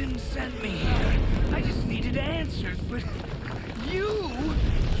Odin sent me here, I just needed answers, but you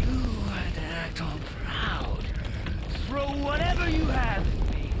had to act all proud. Throw whatever you have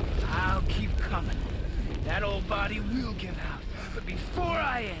at me. I'll keep coming. That old body will give out. But before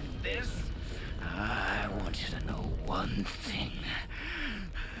I end this, I want you to know one thing.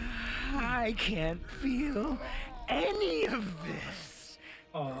 I can't feel any of this.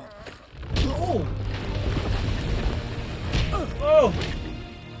 Oh. Oh.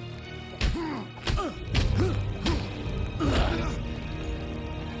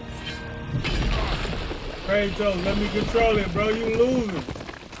 Kratos, let me control it, bro. You losing.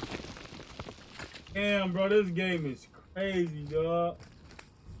 Damn, bro, this game is crazy, dog.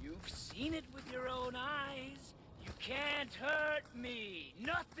 You've seen it with your own eyes. You can't hurt me.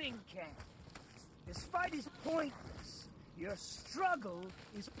 Nothing can. This fight is pointless. Your struggle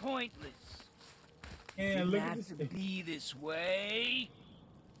is pointless. And It look didn't at have this to thing. be this way.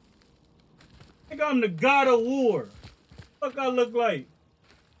 I think I'm the God of War. Fuck I look like.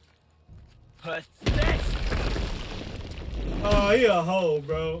 Pathetic. Oh, he a hoe,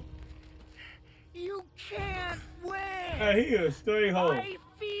 bro. You can't win. Hey, he a straight hoe. I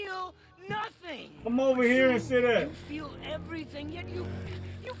feel nothing. Come over here and sit You up. feel everything, yet you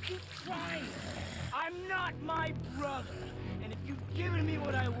keep trying. I'm not my brother, and if you'd given me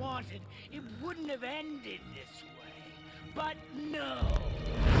what I wanted, it wouldn't have ended this way. But no.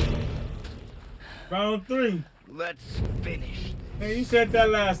 Round 3. Let's finish. Hey, you said that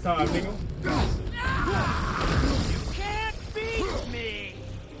last time, nigga. You can't beat me.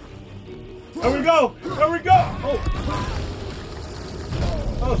 Here we go. Here we go. Oh.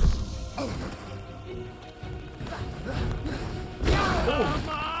 Oh. Come on.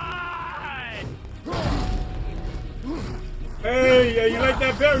 Hey, yeah, you like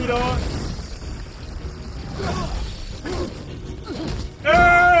that berry, dog?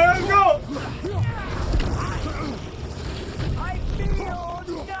 Hey, let's go. I feel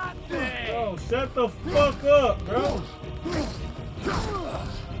nothing. Oh, shut the fuck up, bro.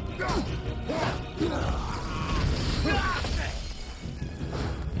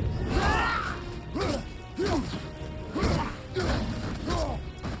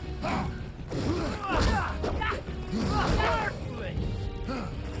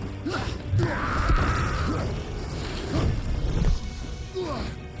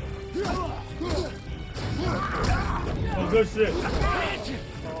 Oh, good shit.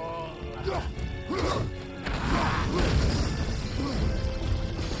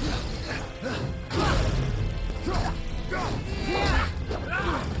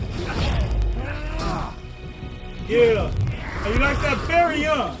 Yeah. Hey, you like that berry,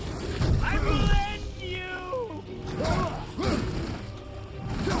 huh? I will end you.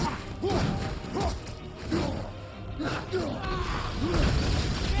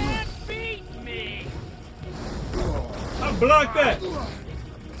 Can't beat me. I blocked that. Come on.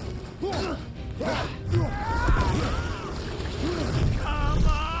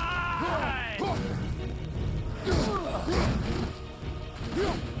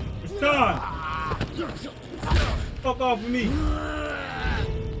 It's time. Fuck off of me.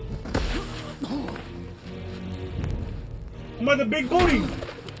 I'm at the big booty.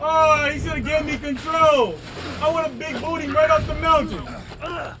 Oh, he should have given me control. I want a big booty right off the mountain.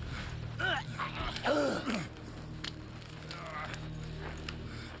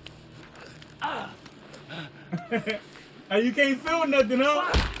 Hey, you can't feel nothing,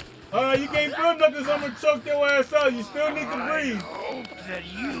 huh? You can't feel nothing, so I'm gonna choke your ass out. You still need to breathe. I hope that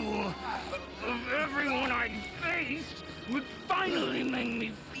you, of everyone I faced, would finally make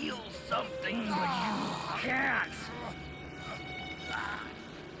me feel something, but you can't.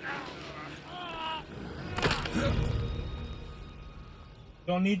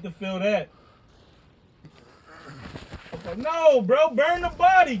 Don't need to feel that. No, bro, burn the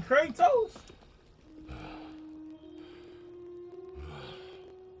body, Kratos.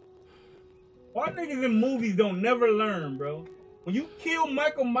 Why niggas in movies don't never learn, bro? When you kill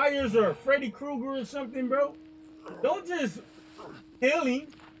Michael Myers or Freddy Krueger or something, bro, don't just kill him.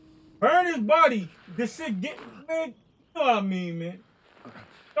 Burn his body. This shit get, man, you know what I mean, man.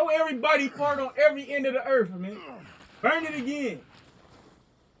 Throw every body part on every end of the earth, man. Burn it again.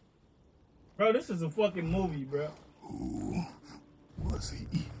 Bro, this is a fucking movie, bro. Who was he?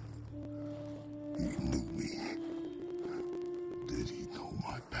 He knew me. Did he know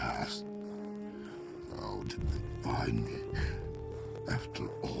my past? How did they find me after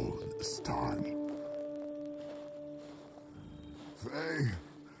all this time? Faye,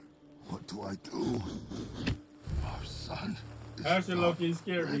 what do I do? Our son is Asher not low-key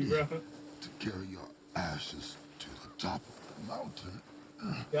scared me, ready bro. to carry your ashes to the top of the mountain.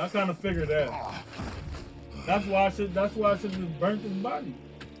 Yeah, I kind of figured that. That's why I should just burnt his body.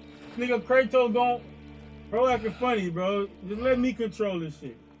 Nigga, Kratos don't, bro, acting funny, bro. Just let me control this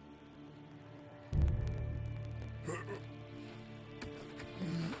shit.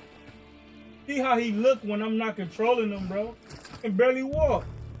 See how he look when I'm not controlling him, bro. He can barely walk.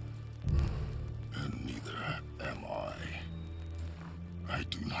 And neither am I. I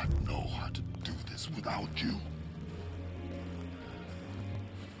do not know how to do this without you.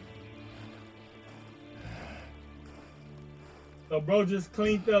 So bro just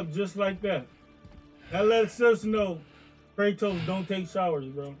cleaned up just like that. That lets us know Kratos don't take showers,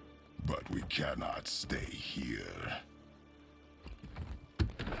 bro. But we cannot stay here.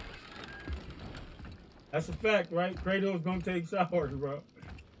 That's a fact, right? Kratos don't take showers, bro.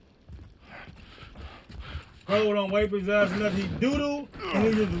 Bro don't wipe his ass nothing. He doodle and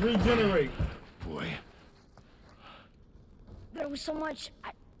he just regenerate. Boy. There was so much.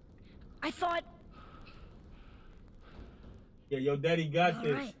 I thought. Yeah, your daddy got All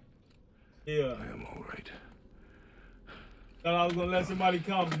this. right. Yeah. I am all right. Thought I was gonna let somebody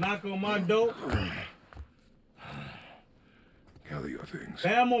come knock on my door. Gather your things.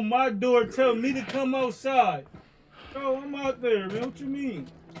 Bam on my door telling me to come outside. Bro, I'm out there, man. What you mean?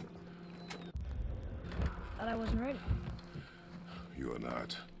 Thought I wasn't ready. You are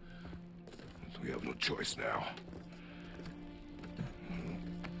not. We have no choice now.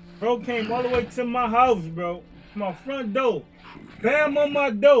 Bro came all the way to my house, bro. My front door. Bam on my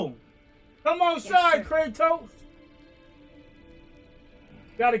door. Come outside, Yes, Kratos.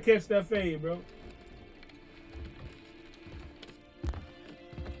 Gotta catch that fade, bro.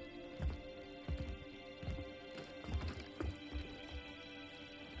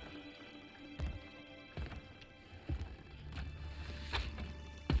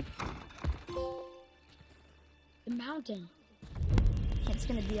 The mountain. It's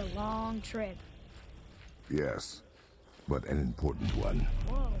gonna be a long trip. Yes, but an important one.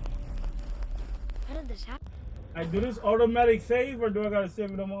 Whoa. How did this happen? I do this automatic save or do I gotta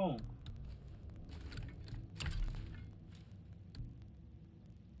save it on my own?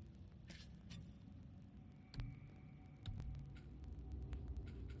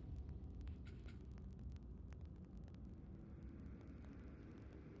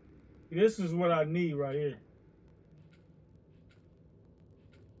 This is what I need right here.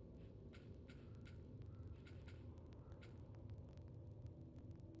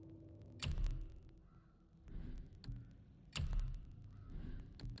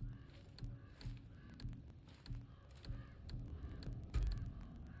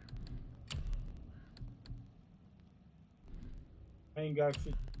 I ain't got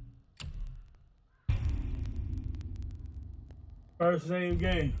shit. First save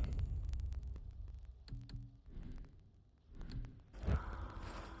game.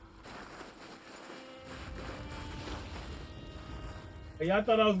 Hey, y'all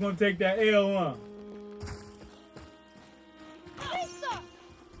thought I was gonna take that L, huh?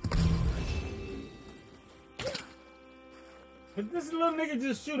 Did this little nigga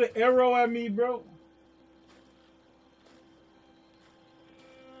just shoot an arrow at me, bro?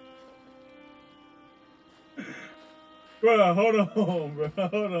 Bro, hold on, bro.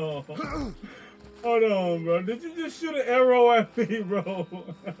 Hold on. Hold on, bro. Did you just shoot an arrow at me, bro?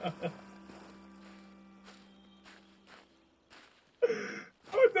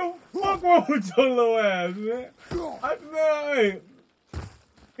 What the fuck wrong with your little ass, man? Hey,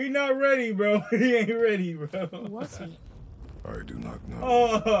 he not ready, bro. He ain't ready, bro. Who was he? I do not know.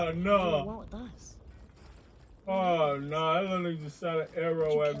 Oh, He no. went with us. Oh, no. That little nigga just shot an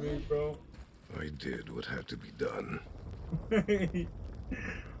arrow at me, bro. I did what had to be done.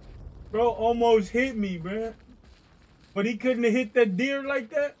 Bro almost hit me, bro. But he couldn't have hit that deer like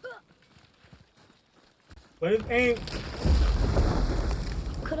that. But it ain't.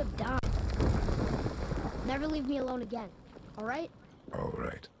 Could have died. Never leave me alone again. All right? All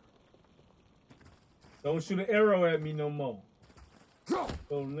right. Don't shoot an arrow at me no more.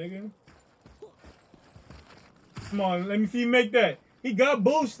 Little nigga. Come on, let me see you make that. He got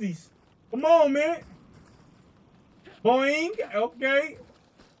boosties. Come on, man. Boing. Okay.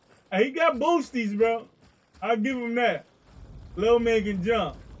 Hey, he got boosties, bro. I'll give him that. Little man can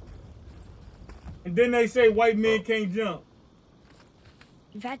jump. And then they say white men can't jump.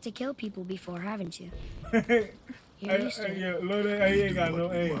 You've had to kill people before, haven't you? Hey, You're used to it. yeah, look at he ain't got Do no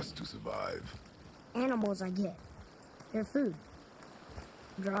what we aim. must to survive. Animals I get. They're food.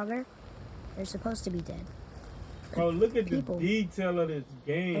 Draugr, they're supposed to be dead. Bro, look at People. the detail of this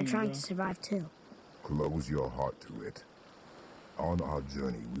game. They're trying bro. to survive too. Close your heart to it. On our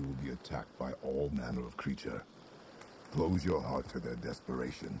journey, we will be attacked by all manner of creature. Close your heart to their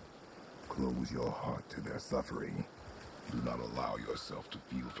desperation. Close your heart to their suffering. Do not allow yourself to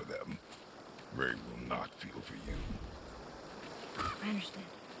feel for them. They will not feel for you. I understand.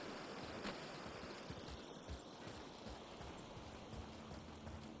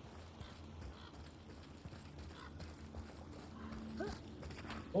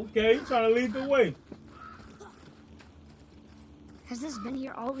 Okay, you trying to lead the way. Has this been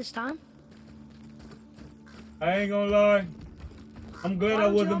here all this time? I ain't gonna lie. I'm glad Why I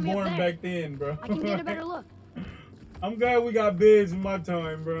don't you wasn't help me up born there? back then, bro. I can get a better look. I'm glad we got bids in my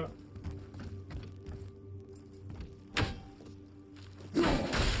time, bro.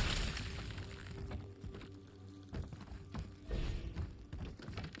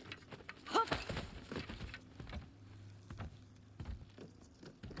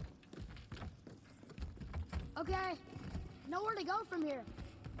 Okay, nowhere to go from here,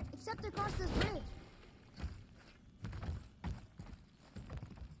 except across this bridge.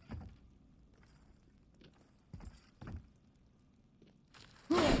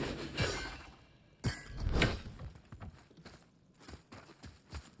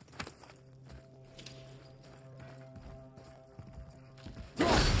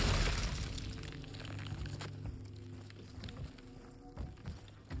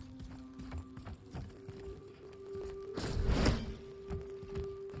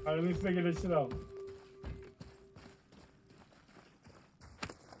 All right, let me figure this shit out.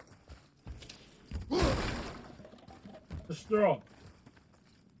 The straw.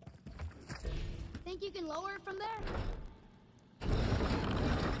 Think you can lower it from there?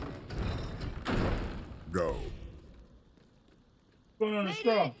 Go. What's going on the Mayday.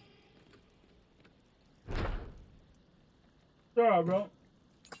 straw? Straw, bro.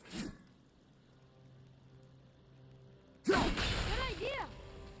 Good idea.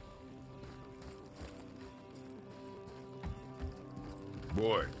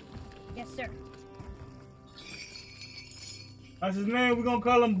 Boy. Yes, sir. That's his name. We're gonna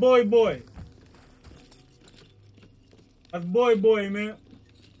call him Boy Boy. That's Boy Boy, man.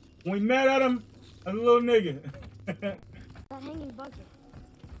 When we mad at him, that's a little nigga. That hanging bucket.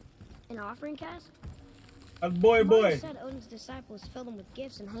 An offering cask? That's Boy Mother Boy. said Odin's disciples fill them with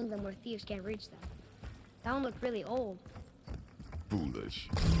gifts and hang them where thieves can't reach them. That one looked really old. Foolish.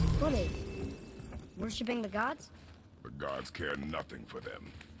 Would it? Worshipping the gods? The gods care nothing for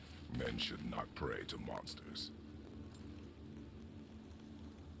them. Men should not pray to monsters.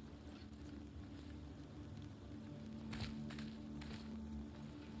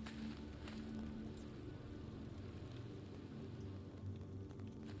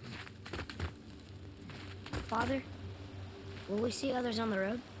 Father, will we see others on the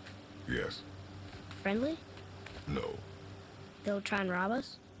road? Yes. Friendly? No. They'll try and rob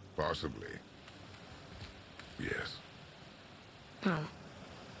us? Possibly. Yes. Oh.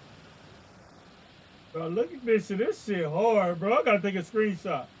 Bro, look at this shit. This shit hard, bro. I gotta take a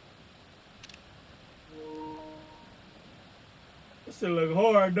screenshot. This shit look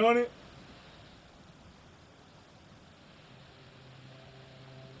hard, don't it?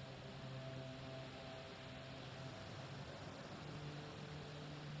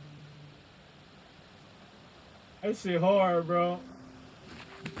 That shit hard, bro.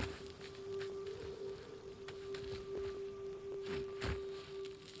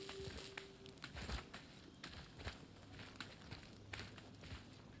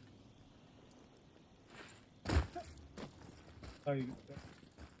 Like,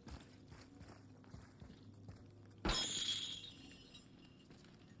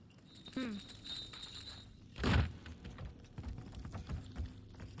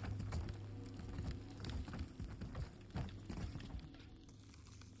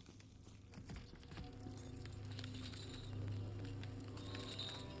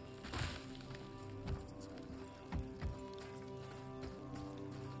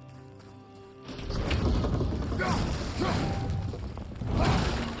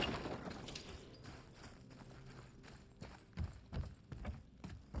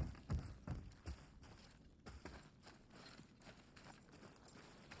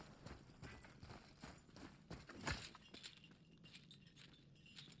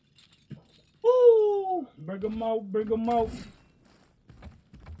 woo! Bring 'em out, bring 'em out.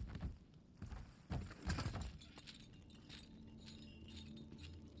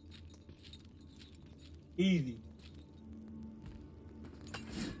 Easy.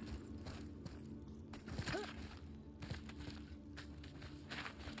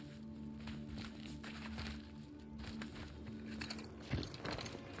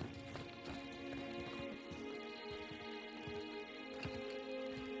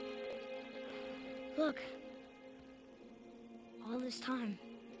 Look. All this time,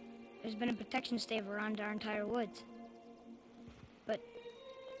 there's been a protection stave around our entire woods. But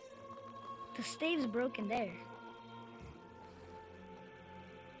the stave's broken there.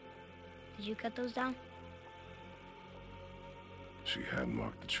 Did you cut those down? She had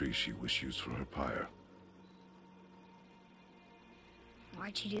marked the tree she wished used for her pyre.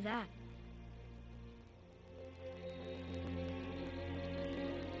 Why'd she do that?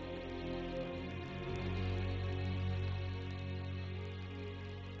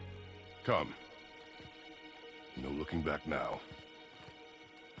 Come. No looking back now.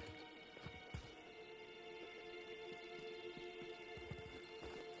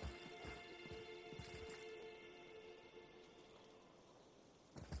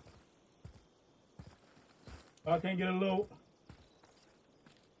 I can't get a little.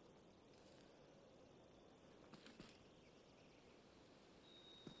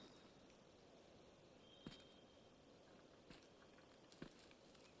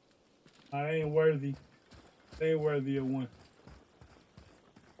 I ain't worthy. They ain't worthy of one.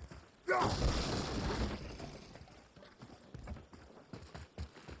 Come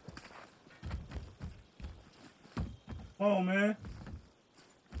on, man.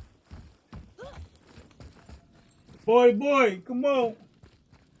 Boy, come on.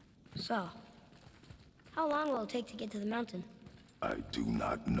 So, how long will it take to get to the mountain? I do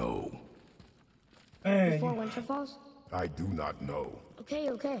not know. Before Man, winter falls? I do not know. Okay.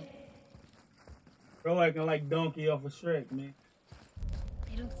 bro acting like Donkey off of Shrek, man.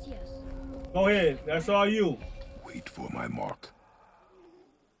 They don't see us. Go ahead. That's all you. Wait for my mark.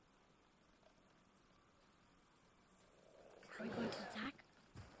 Are we going to attack?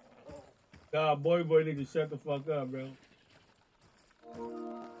 God, boy need to shut the fuck up, bro.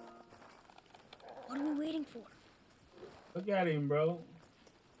 What are we waiting for? Look at him, bro.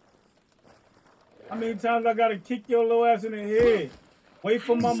 How many times I gotta kick your little ass in the head? Wait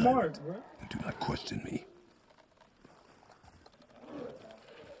for my mark, bro. And do not question me.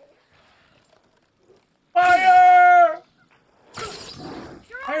 Fire!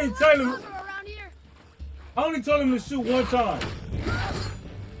 I ain't telling him. Around here? I only told him to shoot one time.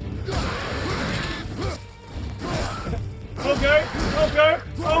 Okay.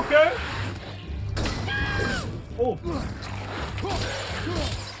 Oh.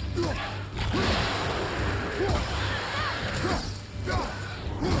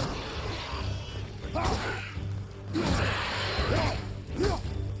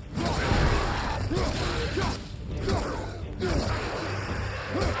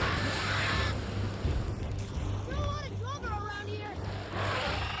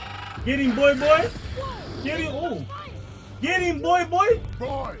 Get him, boy. Get him. Oh. Get him, boy. Boy,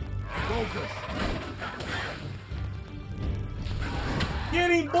 focus.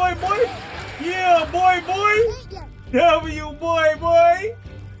 Get him, boy. Yeah, boy. W, boy.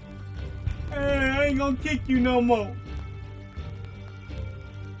 Hey, I ain't gonna kick you no more.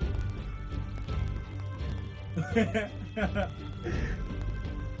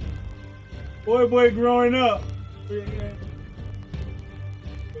 Boy growing up. Ready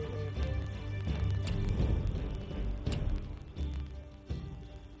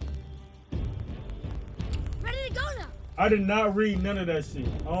to go now. I did not read none of that shit.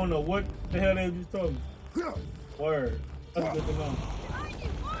 I don't know what the hell they just told me. Word. That's good to know.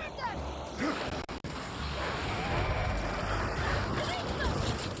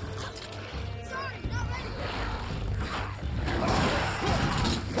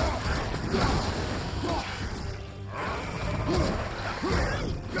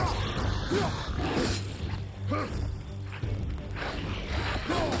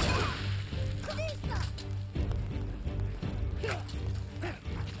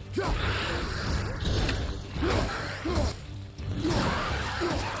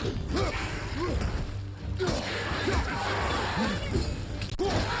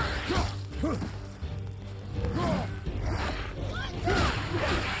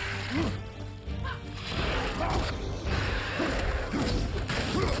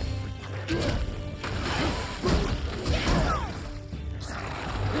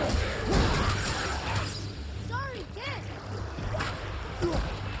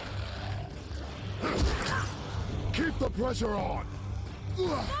 Keep the pressure on.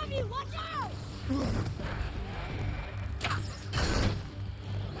 Bobby, watch out!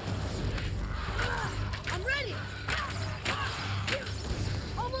 I'm ready.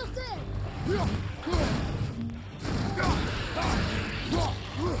 Almost there.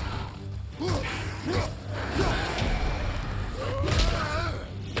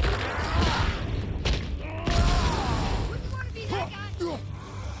 Wouldn't want to be that guy.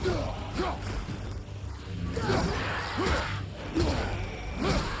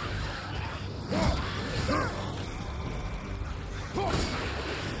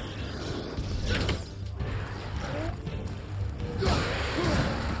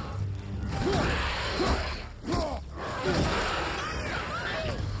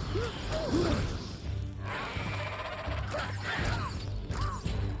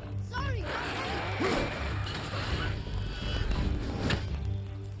 Sorry.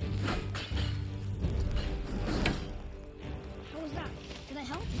 How was that? Did I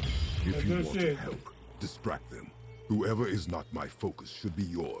help? If you Good want shit. to help, distract them. Whoever is not my focus should be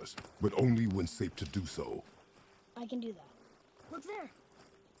yours, but only when safe to do so. I can do that. Look there.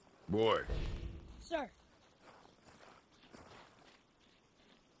 Boy, Sir.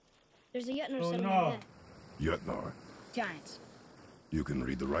 There's a Yutner Oh, settlement no. ahead. Yutnar, Giants. you can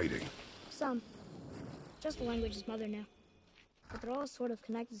read the writing. Some. Just the language is mother now. But they're all sort of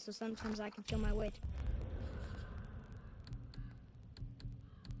connected, so sometimes I can feel my way.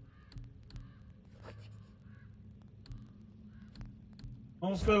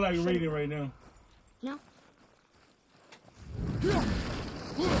 don't feel like reading right now. No?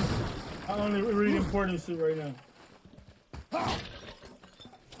 I only read important shit right now.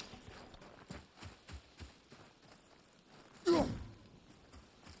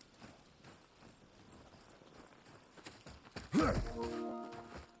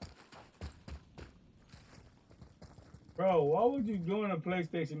 Bro, why would you join a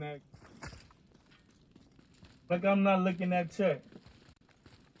PlayStation Act? Like I'm not looking at chat.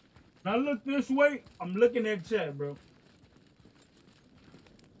 When I look this way, I'm looking at chat, bro.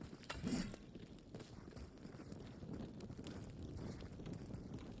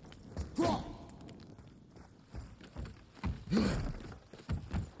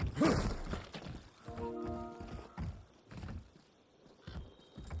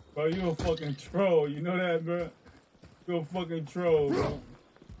 Bro, you a fucking troll. You know that, bro? You a fucking troll, bro.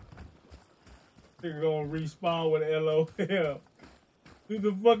 Nigga gonna respawn with LOL. You's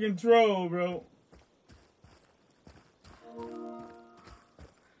a fucking troll, bro.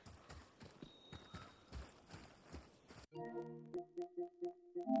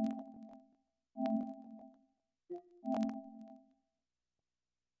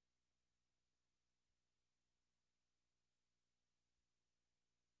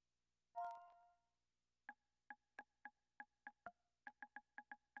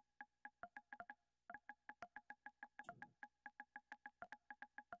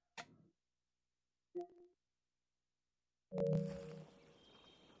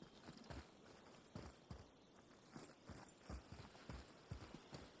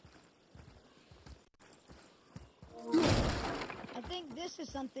 I think this is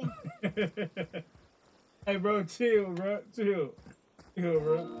something. Hey, bro, chill, bro. Chill. Chill,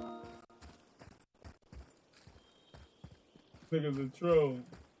 bro. Nigga's a troll.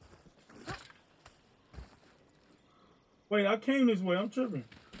 Wait, I came this way. I'm tripping.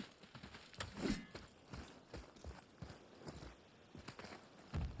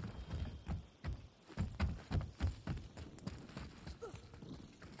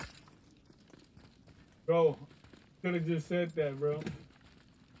 Bro, could have just said that, bro.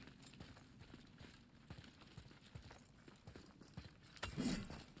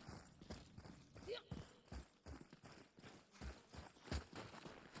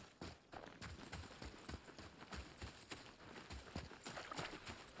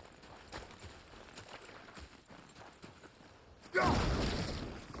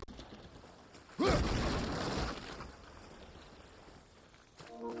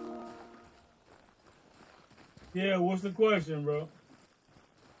 Yeah, what's the question, bro?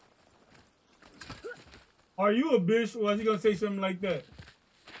 Are you a bitch, or is he gonna say something like that?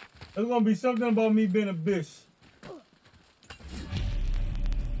 It's gonna be something about me being a bitch.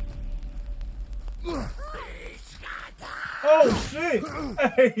 Oh shit!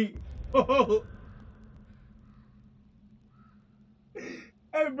 Hey, oh.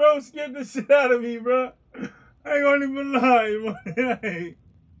 Hey, bro, scared the shit out of me, bro. I ain't gonna even lie, man. Hey.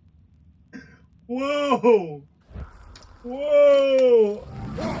 Whoa! Whoa!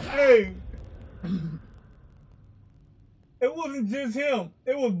 Hey! It wasn't just him.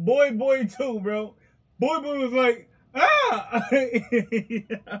 It was Boy too, bro. Boy was like, ah! I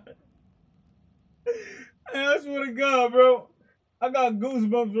swear to God, bro. I got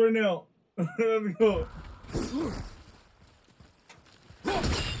goosebumps right now. Let's go.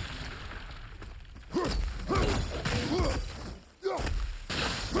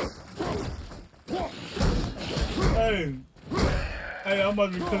 Hey. Hey, I'm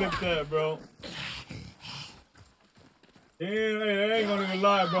about to clip that, bro. Yeah, hey, I ain't gonna even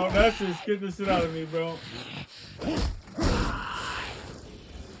lie, bro. That shit scared the shit out of me, bro.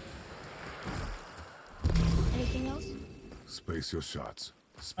 Anything else? Space your shots.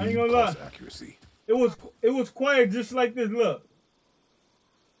 I ain't Speed gonna plus lie. accuracy. It was quiet just like this. Look.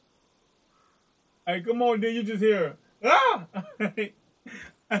 Hey, come on, dude. You just hear, ah! I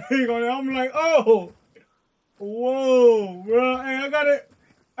ain't gonna. I'm like, oh, whoa, bro. Hey, I got it.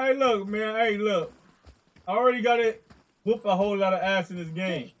 Hey, look, man. Hey, look. I already got it. Whoop a whole lot of ass in this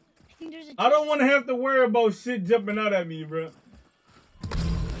game. Hey, I think there's a I don't want to have to worry about shit jumping out at me, bro.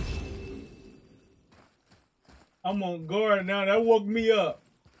 I'm on guard now. That woke me up.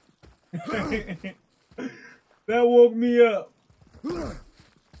 That woke me up.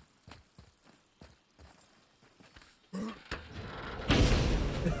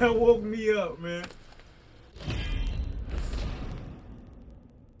 That woke me up, man.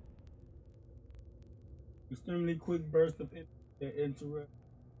 Extremely quick burst of interrupt.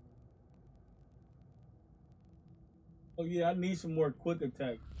 Oh yeah, I need some more quick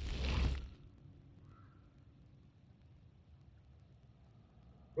attack.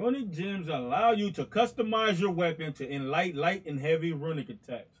 Runic gems allow you to customize your weapon to enlight light and heavy runic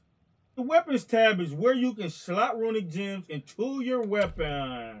attacks. The weapons tab is where you can slot runic gems into your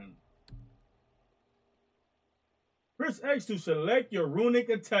weapon. Press X to select your runic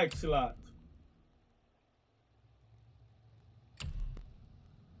attack slot.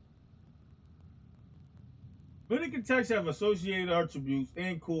 Runic attacks have associated attributes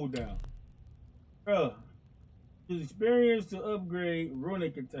and cooldown. Use experience to upgrade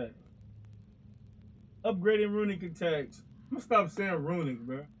runic attacks. Upgrading runic attacks. I'm gonna stop saying runic,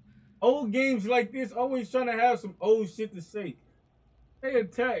 bro. Old games like this always trying to have some old shit to say. Say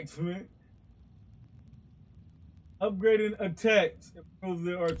attacks, man. Upgrading attacks improves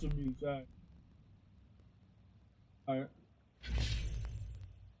their attributes. Alright.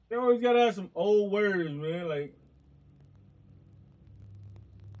 They always gotta have some old words, man. Like,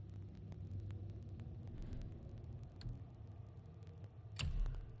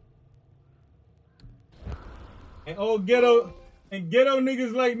 and old ghetto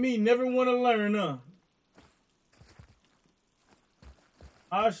niggas like me never want to learn, huh?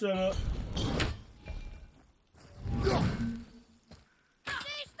 I'll shut up.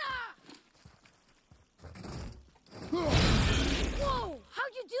 Whoa!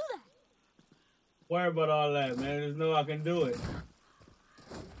 How'd you do that? Worry about all that, man. There's no I can do it.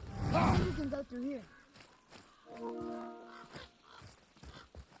 You can go through here.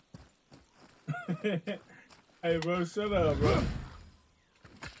 Hey, bro, shut up, bro.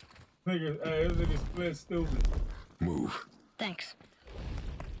 Nigga, hey, this nigga split stupid. Move. Thanks.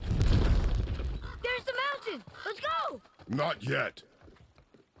 There's the mountain! Let's go! Not yet.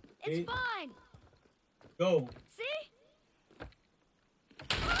 It's Hey. fine! Go. See?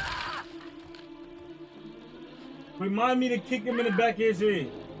 Remind me to kick him in the back of his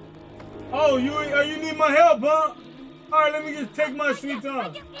head. Oh, you need my help, huh? All right, let me just take my sweet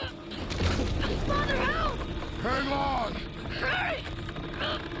time. Father, help! Hang on. Hurry!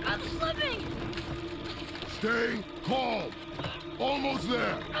 I'm slipping! Stay calm. Almost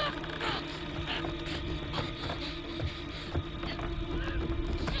there.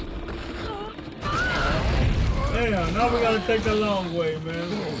 Damn, now we gotta take the long way, man.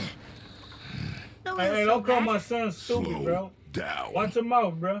 That Hey, wasn't don't so call bad. my son stupid, Slow bro. down. Watch your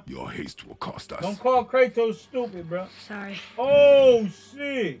mouth, bro. Your haste will cost us. Don't call Kratos stupid, bro. Sorry. Oh,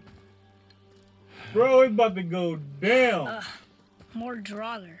 shit. Bro, it's about to go down. More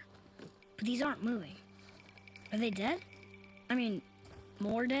Draugr. But these aren't moving. Are they dead? I mean,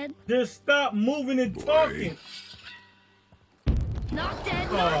 more dead? Just stop moving and talking. Not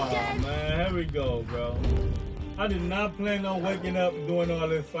dead, not Oh, dead! man, here we go, bro. I did not plan on waking up and doing all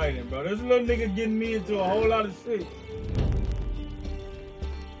this fighting, bro. This little nigga getting me into a whole lot of shit.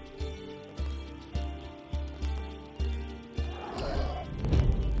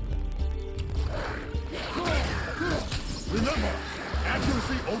 Remember,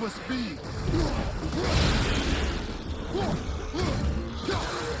 accuracy over speed.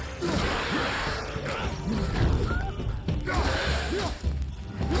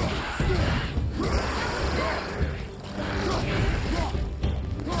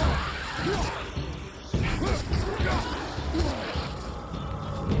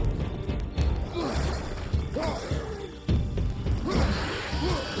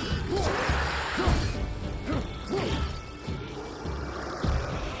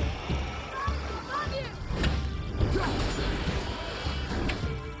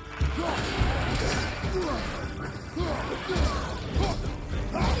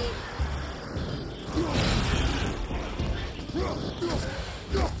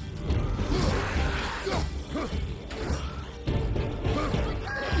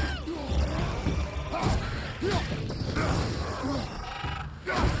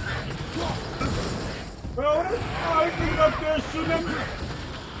 Bro, what is all these niggas up there shooting at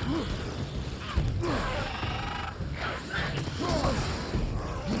me?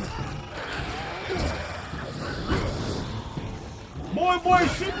 Boy,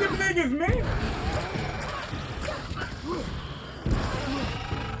 shoot them niggas, man.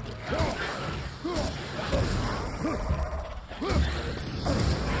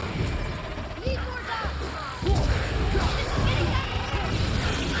 Need more dogs!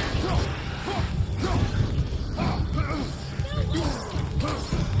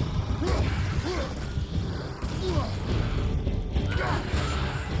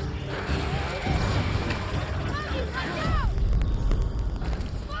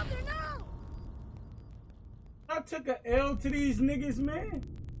 I took a L to these niggas, man.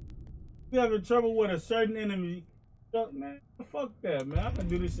 We having trouble with a certain enemy. Man, fuck that, man. I can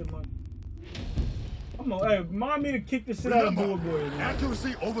do this shit, man. Come on, hey, remind me to kick the shit out of Boy Boy. Man.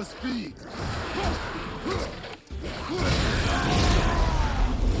 Accuracy over speed.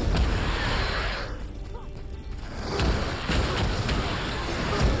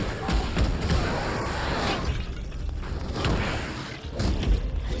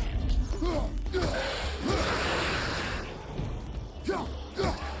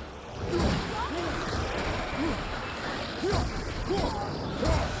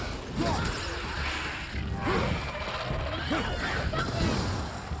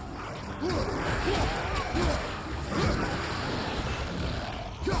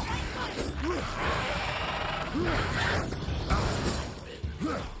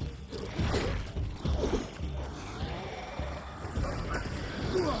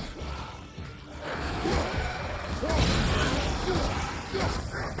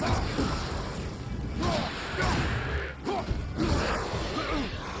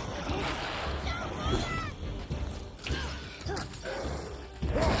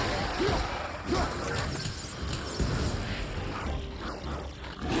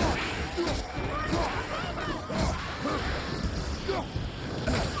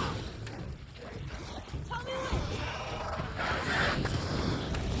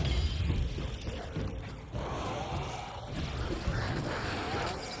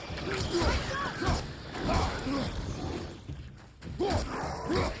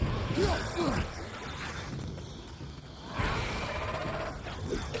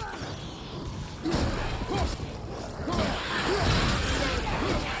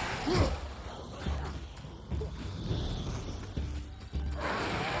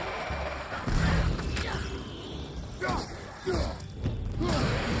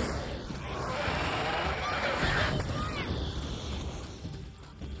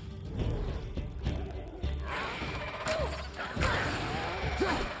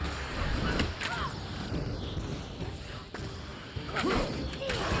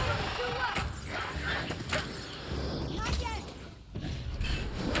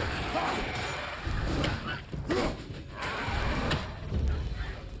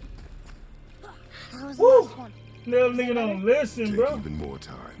 Woo! Little nigga don't listen, Take bro. even more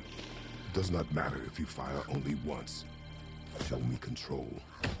time. Does not matter if you fire only once. Show me control.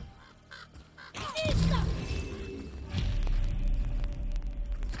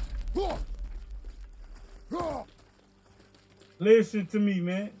 Listen to me,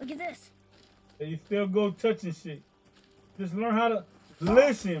 man. Look at this. And you still go touching shit. Just learn how to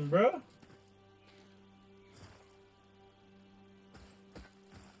listen, bro.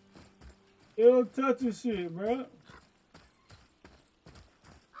 Still touching shit, bro.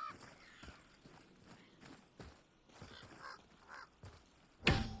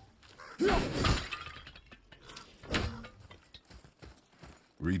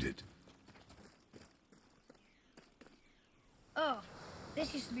 Read it. Oh,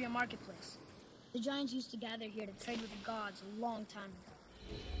 this used to be a marketplace. The giants used to gather here to trade with the gods a long time ago.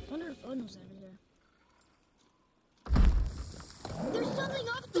 Wonder if Odin was ever there. There's something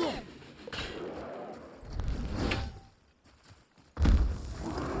up there!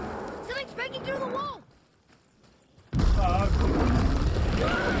 Something's breaking through the wall!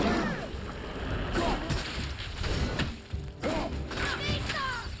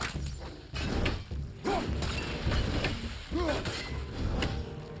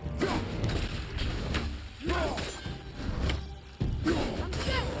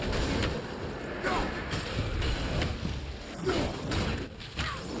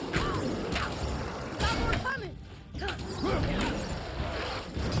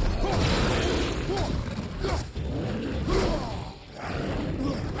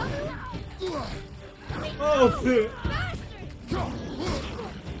 Oh, shit.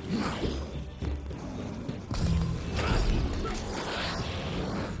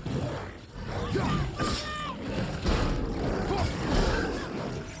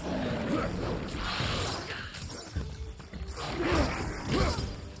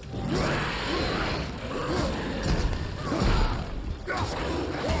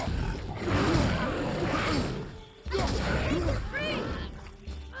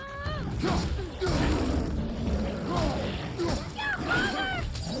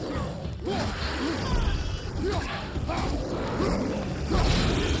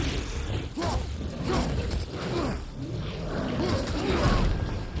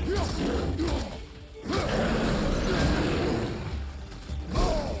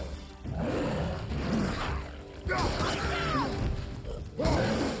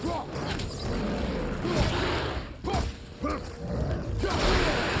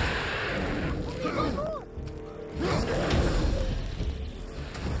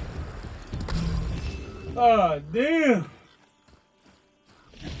 Ah, damn.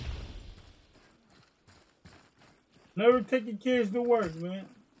 Never take your kids to work, man.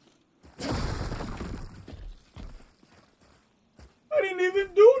 I didn't even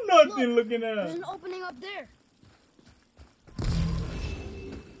do nothing. Look, looking at there's it. an opening up there.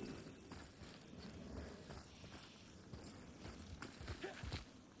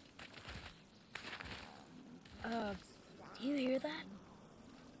 Do you hear that?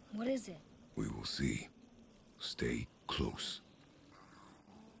 What is it? We will see. Stay close.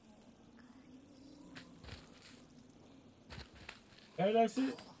 Hey, that's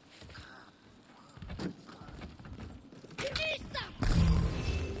it.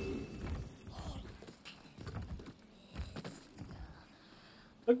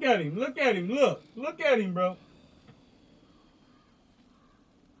 Look at him. Look at him. Look. Look at him, bro.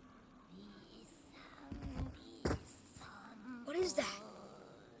 What is that?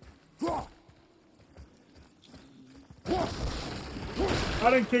 I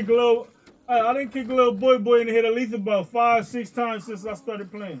didn't kick a little boy in the head at least about 5, 6 times since I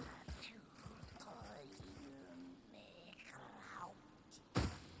started playing.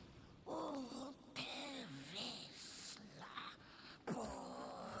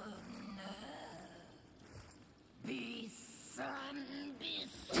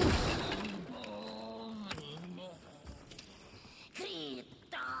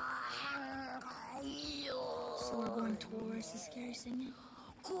 So we're going towards the scary signal?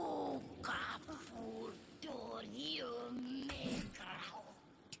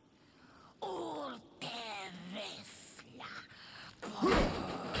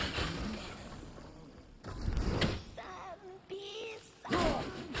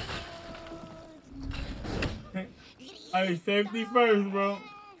 Hey, safety first, bro.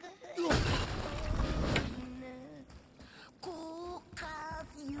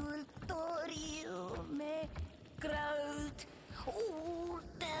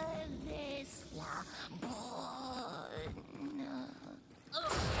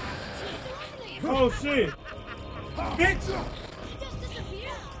 Oh shit! Bitch!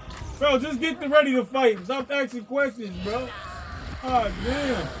 Bro, just get ready to fight. Stop asking questions, bro. Ah,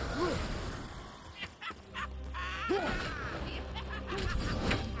 damn.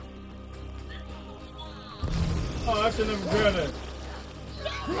 Oh, I should never grab that.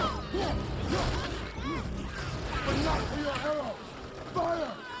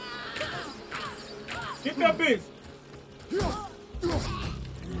 Get that bitch. Oh.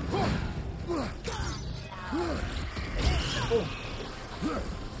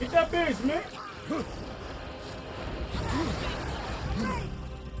 Get that bitch, man.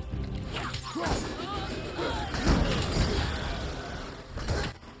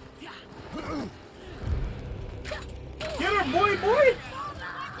 Get her, boy.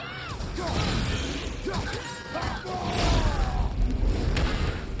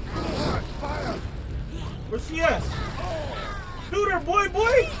 Where's she at? Shoot her, boy.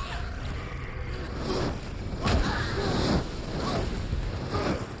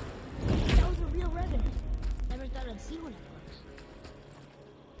 That was a real revenant. Never thought I'd see one of those.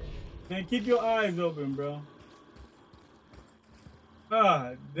 Man, keep your eyes open, bro.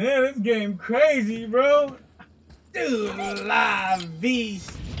 Ah, damn, this game crazy, bro. Dude, la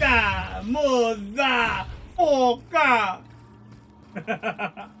vista, moza, foca.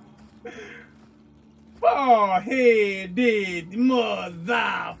 Bald-headed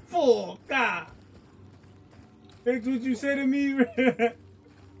motherfucker. That's what you say to me?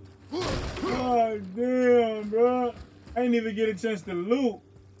 Oh, damn, bro. I didn't even get a chance to loot.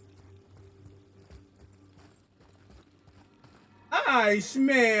 I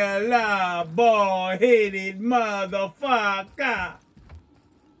smell a bald-headed motherfucker.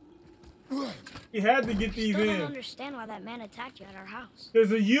 You had to get these Still in. don't understand why that man attacked you at our house.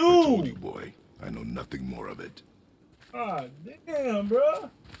 There's a Told you, you. boy. I know nothing more of it. Ah, damn,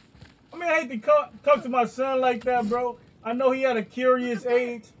 bro. I mean, I hate to talk to my son like that, bro. I know he had a curious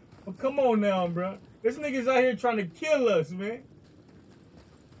age, but come on now, bro. This nigga's out here trying to kill us, man.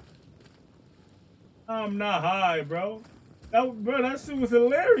 I'm not high, bro. That shit was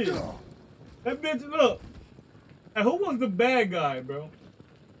hilarious. That bitch, look. And who was the bad guy, bro?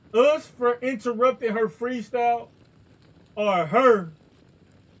 Us for interrupting her freestyle, or her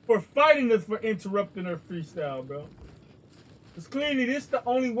for fighting us for interrupting her freestyle, bro? Because clearly this the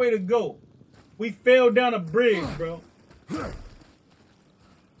only way to go. We fell down a bridge, bro.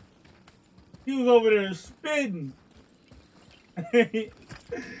 He was over there spitting. Hey,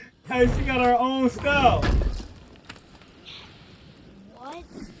 she got her own style. What?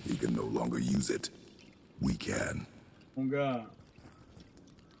 He can no longer use it. We can. Oh, God.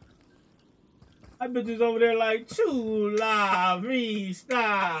 My bitches over there like chula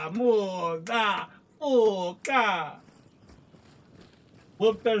vista muda fuka.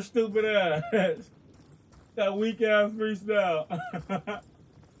 Whoop their stupid ass. That weak ass freestyle.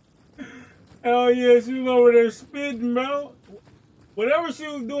 Hell yeah, she was over there spitting, bro. Whatever she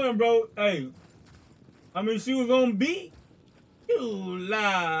was doing, bro. Hey, I mean, she was on beat.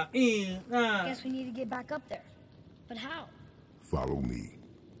 I guess we need to get back up there. But how? Follow me.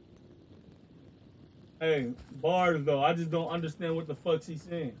 Hey, bars though. I just don't understand what the fuck she's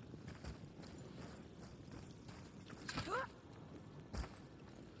saying.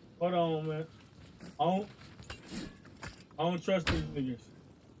 Hold on, man. I don't trust these niggas.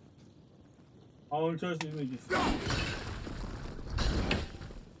 I don't trust these niggas.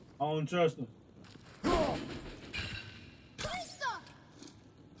 I don't trust them.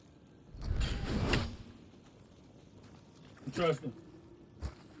 Trust him.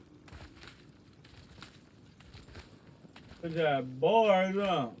 Look at that bars,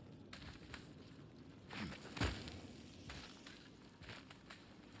 huh?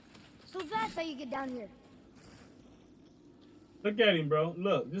 So that's how you get down here. Look at him, bro.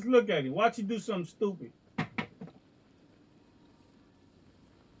 Look, just look at him. Watch you do something stupid.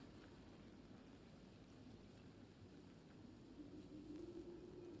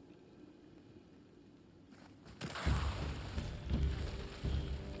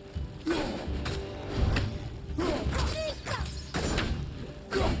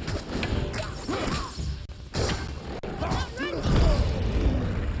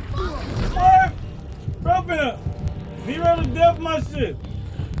 Zero to death, my shit.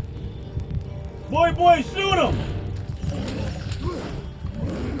 Boy, shoot him.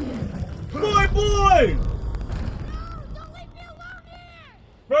 Boy. No, don't leave me alone here.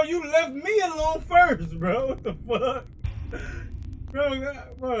 Bro, you left me alone first, bro. What the fuck?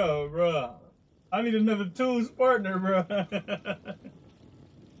 Bro. I need another tools partner, bro.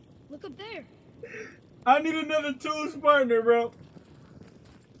 Look up there. I need another tools partner, bro.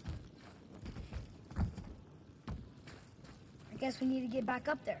 I guess we need to get back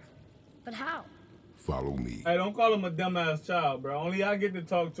up there. But how? Follow me. Hey, don't call him a dumbass child, bro. Only I get to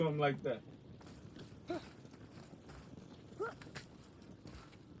talk to him like that.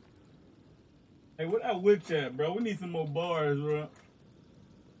 Hey, where that witch at, bro? We need some more bars, bro.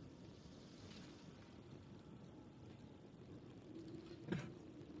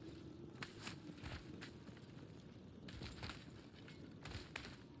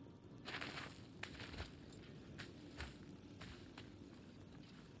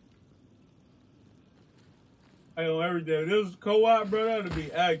 Hey, on everything. If this was co-op, bro, that'd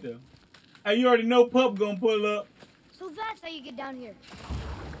be active. Hey, you already know Pup gonna pull up. So that's how you get down here.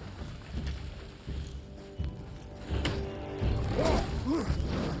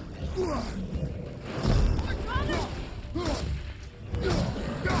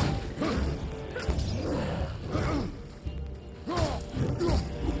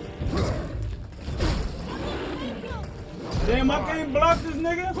 Damn, I can't block this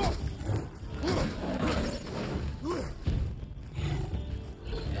nigga.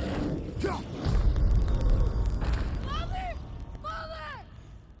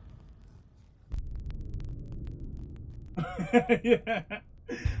 Yeah.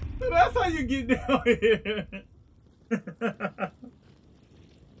 So that's how you get down here.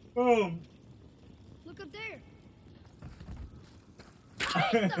 Boom. Look up there.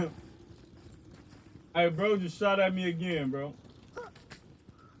 Hey, bro, just shot at me again, bro.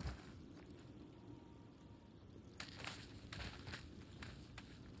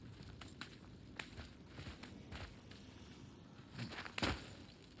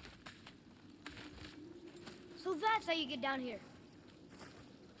 So that's how you get down here.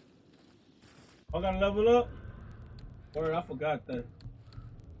 I gotta level up? Word, I forgot that.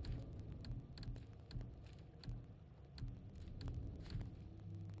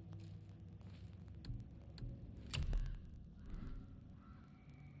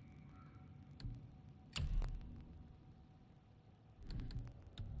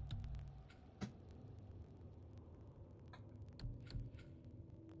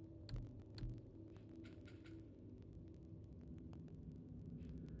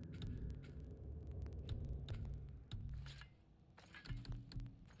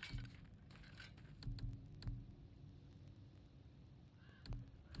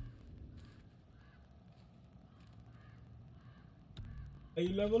 Hey,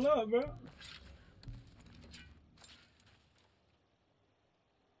 you level up, bro.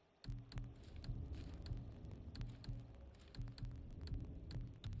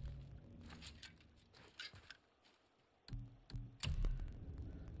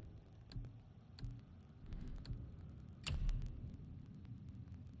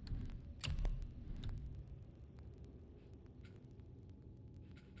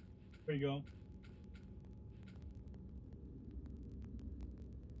 There you go.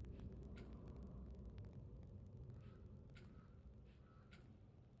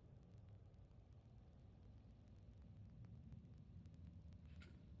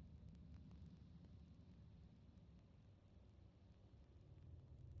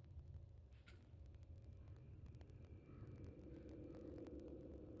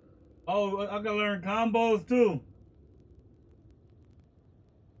 Oh, I can learn combos too.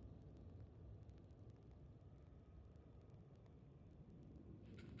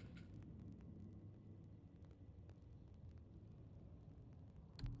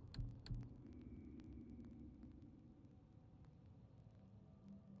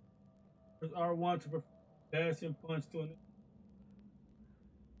 Press R1 to perform dash and punch to an.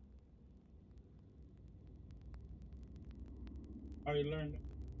 Already learned that.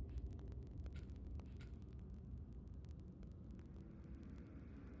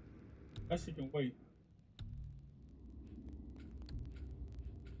 That shit can wait.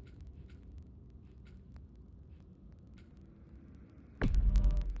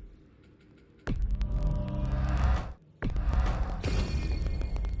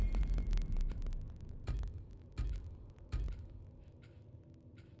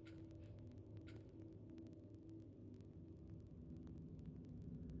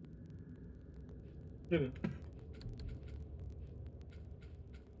 Get it.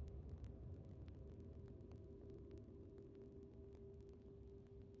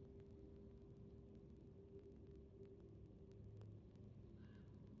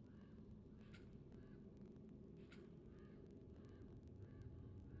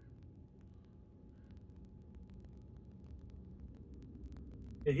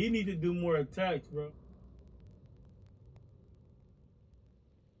 Yeah, he need to do more attacks, bro.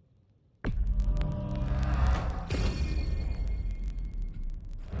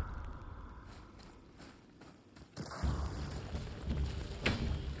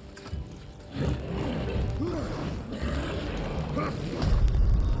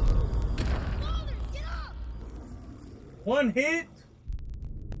 One hit?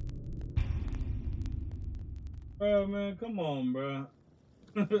 Bro, man, come on, bro.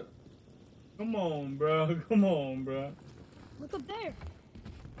 Come on, bro. Come on, bro. Look up there.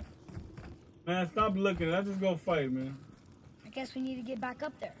 Man, stop looking. Let's just go fight, man. I guess we need to get back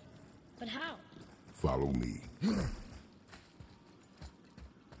up there. But how? Follow me.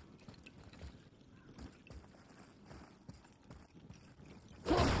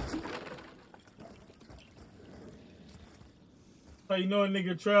 So you know a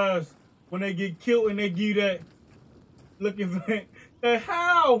nigga tries when they get killed and they give you that looking for that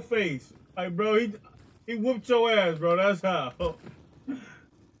how face. Like, bro, he whooped your ass, bro. That's how.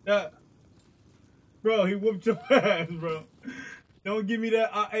 That, bro, he whooped your ass, bro. Don't give me that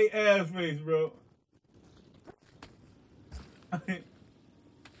I ate ass face, bro.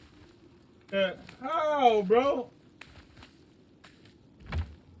 That how, bro?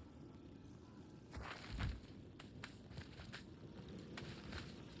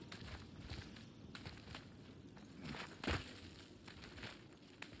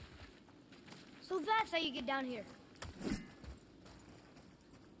 So that's how you get down here.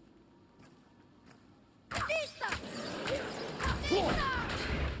 Batista! Batista!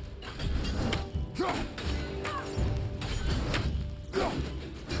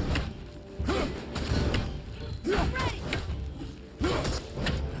 I'm ready!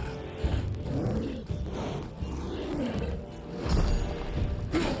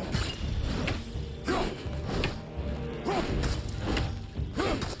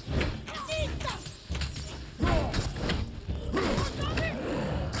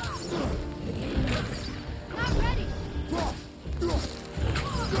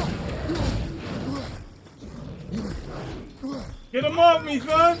 Get him off me,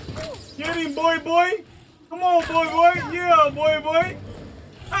 son. Get him, boy. Come on, boy. Yeah, boy.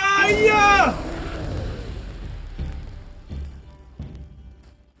 Ah, yeah.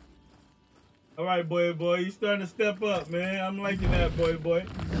 All right, boy. You starting to step up, man. I'm liking that, boy. Boy.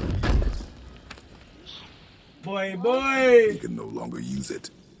 We can no longer use it.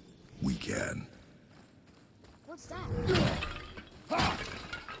 We can. What's that?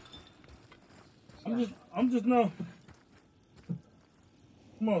 I'm just now.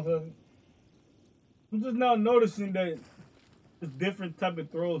 Come on, son. I'm just now noticing that there's different type of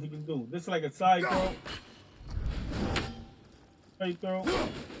throws he can do. This is like a side throw. Straight throw.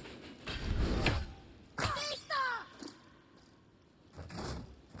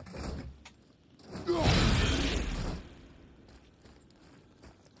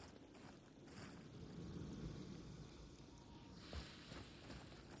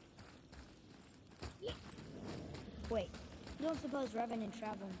 Wait, you don't suppose Revenant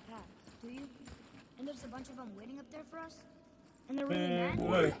travel in packs, do you? And there's a bunch of them waiting up there for us? And they're really Man, mad?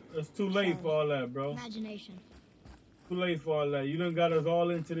 look, it's too late for all that, bro. Imagination. Too late for all that. You done got us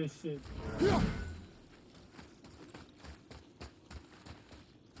all into this shit.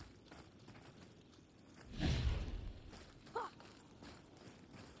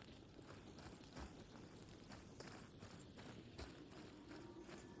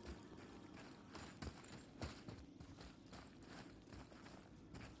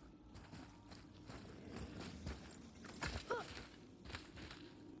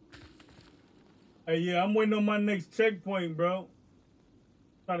 Hey, yeah, I'm waiting on my next checkpoint, bro.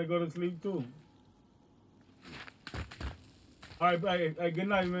 Trying to go to sleep too. All right, bye. Hey, good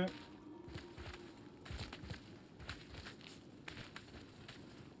night, man.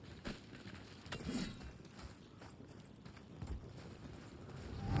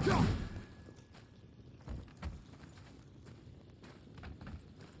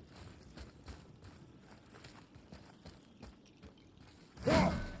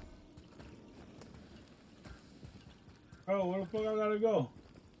 Oh, where the fuck I gotta go?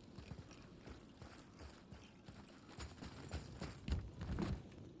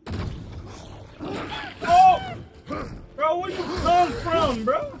 Oh! Bro, where you come from,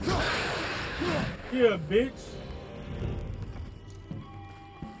 bro? Yeah, bitch.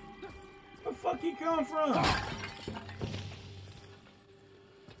 Where the fuck he come from?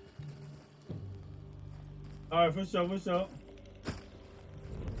 Alright, for sure, for sure.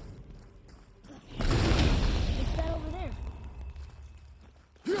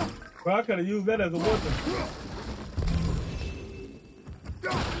 Bro, I could have used that as a weapon.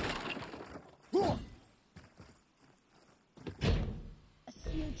 A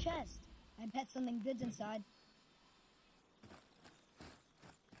sealed chest. I bet something good's inside.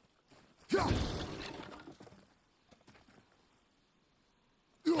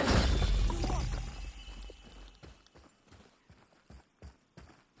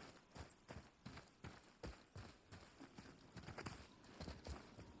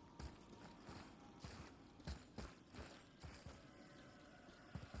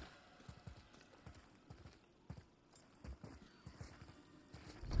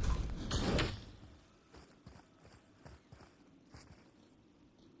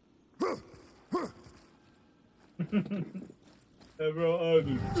 That bro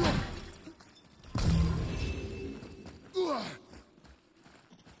ugly.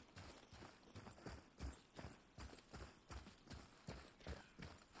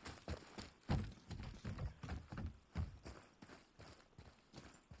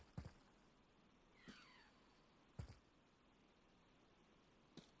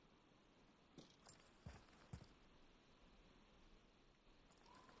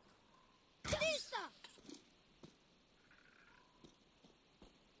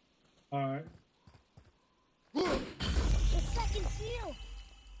 All right. The second seal.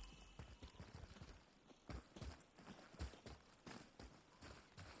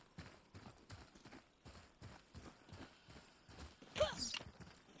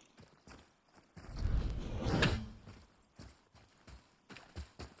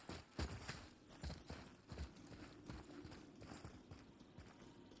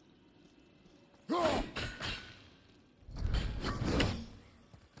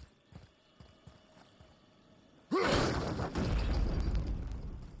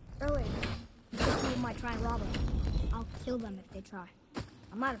 Earlier, people might try and rob us. I'll kill them if they try.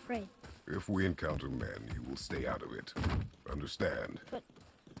 I'm not afraid. If we encounter men, you will stay out of it. Understand? But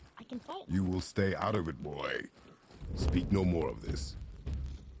I can fight. You will stay out of it, boy. Speak no more of this.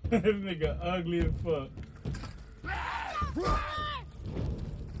 This nigga ugly as fuck.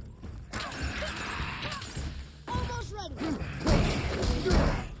 Almost ready.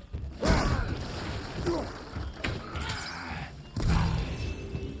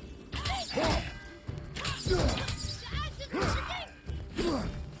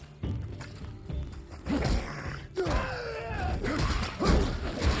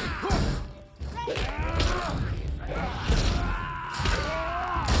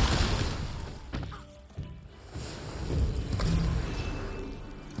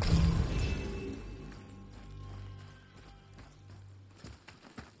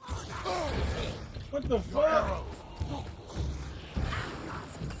 What the fuck?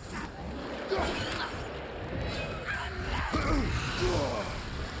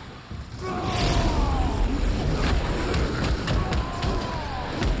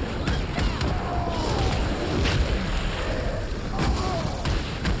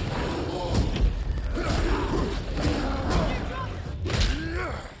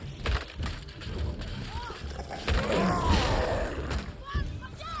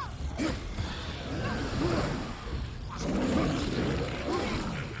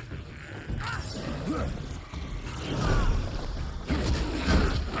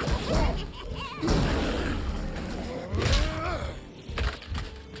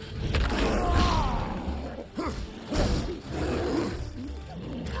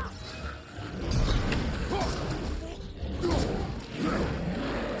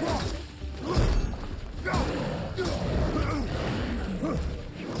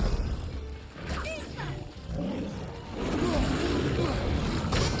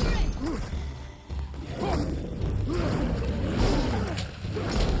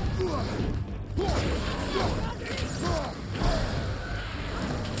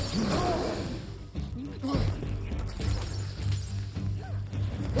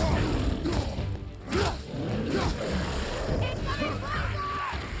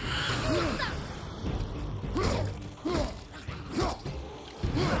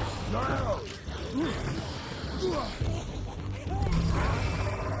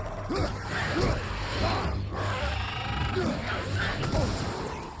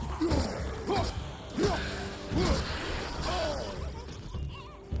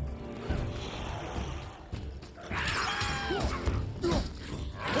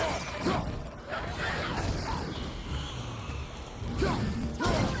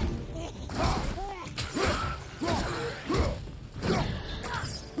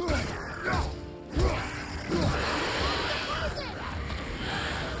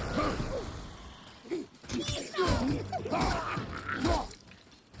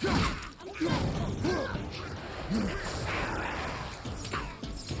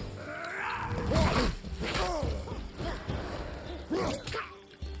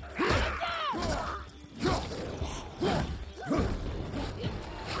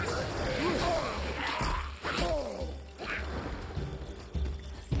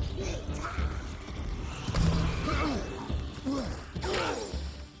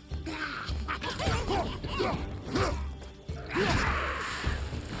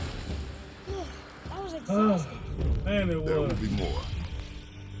 exhausting. Man, it There will was. be more.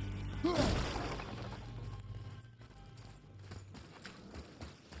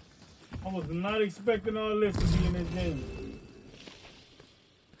 I was not expecting all this to be in this game.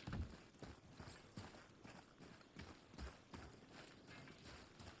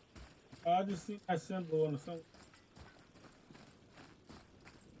 I just see that symbol on the song.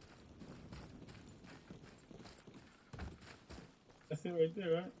 That's it right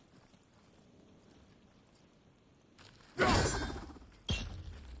there, right?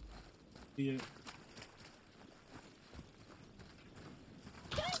 Yeah.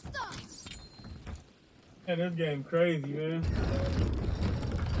 Man, this game crazy, man.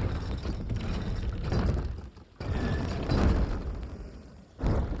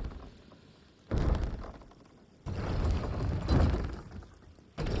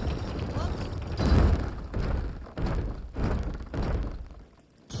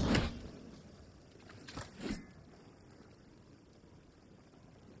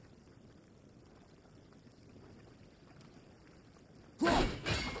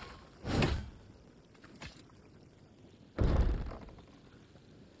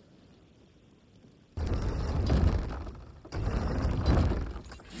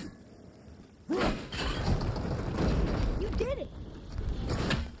 You did it.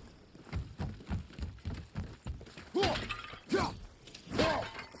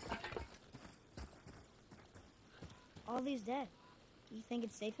 All these dead. You think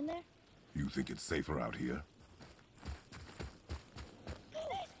it's safe in there? You think it's safer out here?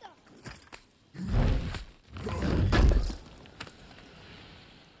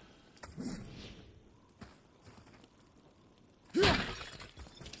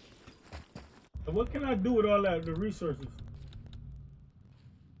 So what can I do with all that, the resources?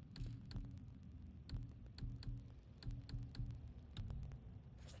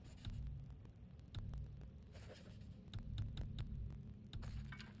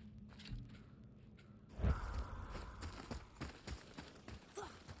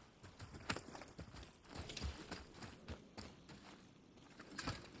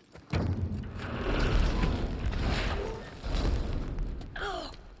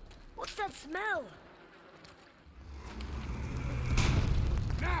 What's that smell?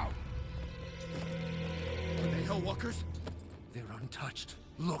 Now! Are they Hellwalkers? They're untouched.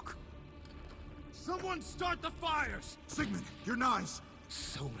 Look. Someone start the fires! Sigmund, your knives.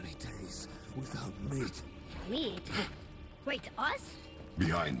 So many days without meat. Meat? Wait, us?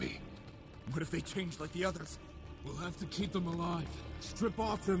 Behind me. What if they change like the others? We'll have to keep them alive. Strip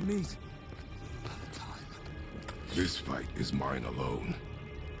off their meat. By the time. This fight is mine alone.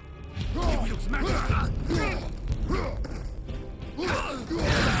 Just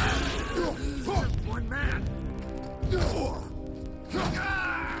one man.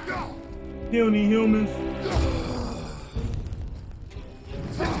 Puny humans.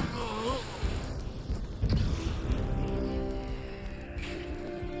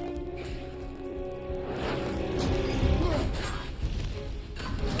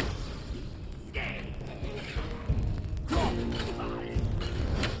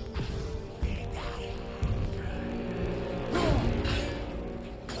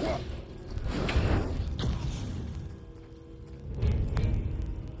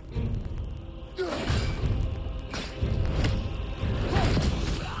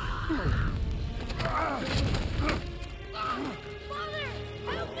 Father,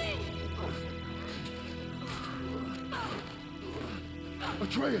 help me!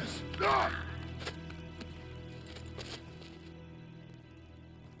 Atreus!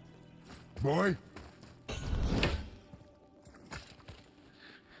 Boy?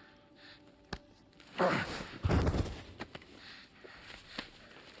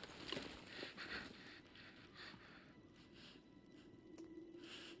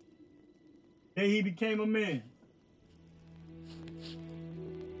 Then he became a man.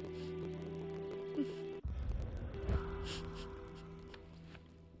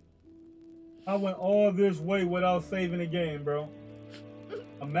 I went all this way without saving the game, bro.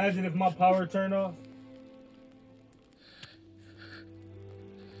 Imagine if my power turned off.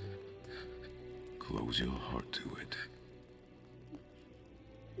 Close your heart to it.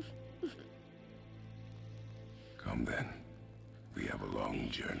 Come then. We have a long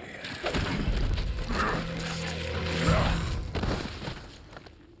journey ahead.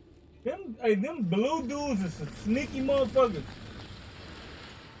 Them blue dudes are some sneaky motherfuckers.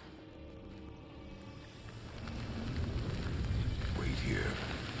 Wait here.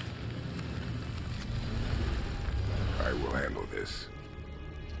 I will handle this.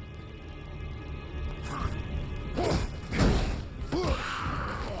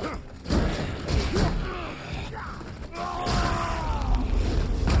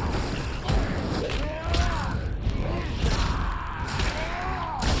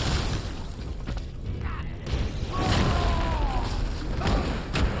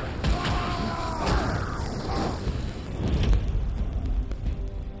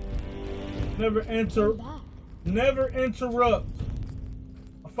 Never enter. Came back. Never interrupt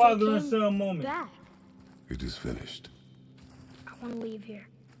a father and son moment. Back. It is finished. I want to leave here.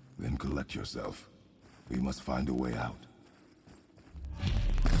 Then collect yourself. We must find a way out.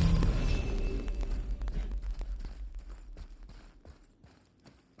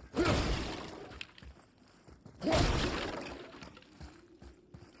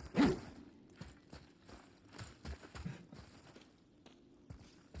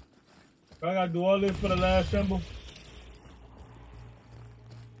 I gotta do all this for the last symbol.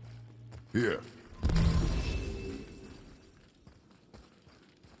 Here.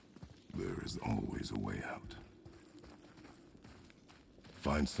 There is always a way out.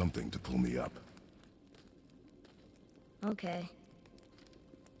 Find something to pull me up. Okay.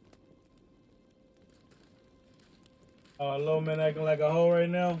 Oh, low man acting like a hoe right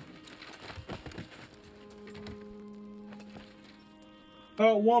now.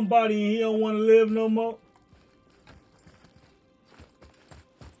 Hurt one body and he don't want to live no more.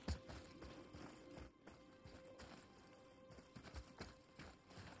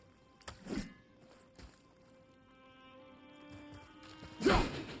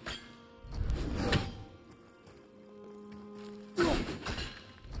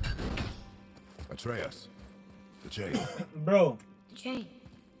 Atreus, the chain. Bro, The chain.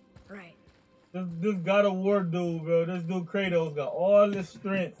 Right. this God of War dude, bro. This dude Kratos got all this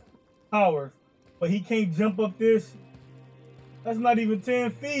strength, powers, but he can't jump up this. That's not even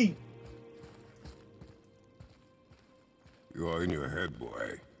 10 feet. You are in your head,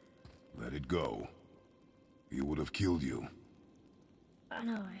 boy. Let it go. He would have killed you. I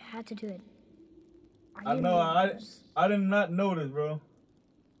know, I had to do it. I know, I did not notice, bro.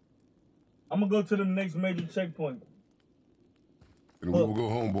 I'm gonna go to the next major checkpoint. And we will go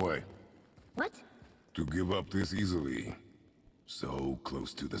home, boy. What? To give up this easily. So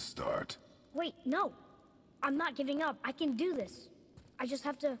close to the start. Wait, no. I'm not giving up. I can do this. I just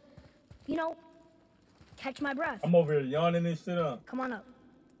have to, you know, catch my breath. I'm over here yawning and shit up. Come on up.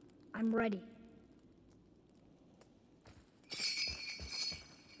 I'm ready.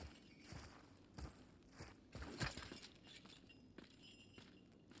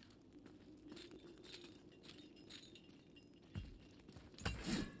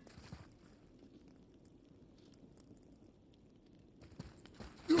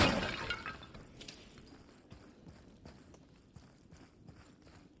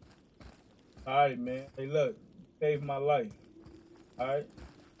 Alright, man. Hey, look. Saved my life. Alright?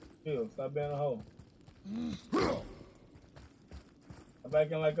 Chill. Stop being a hoe. I'm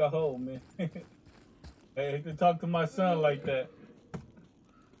acting like a hoe, man. Hey, I can talk to my son like that.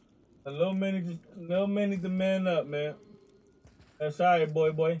 A little man needs to man up, man. That's alright,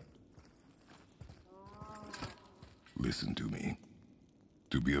 boy. Listen to me.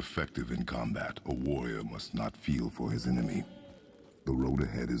 To be effective in combat, a warrior must not feel for his enemy. The road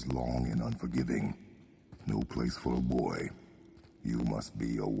ahead is long and unforgiving. No place for a boy. You must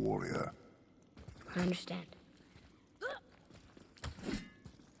be a warrior. I understand.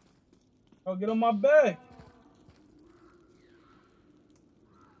 Oh, get on my back.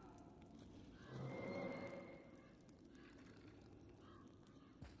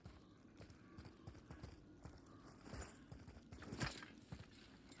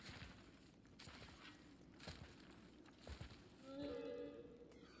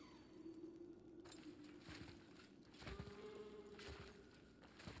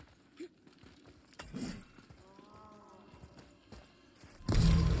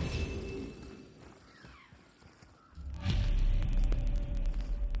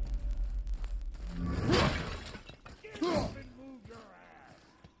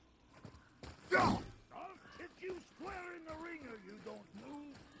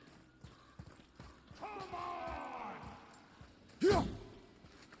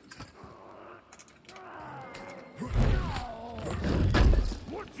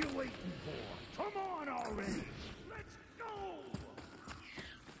 What you waiting for? Come on already! Let's go!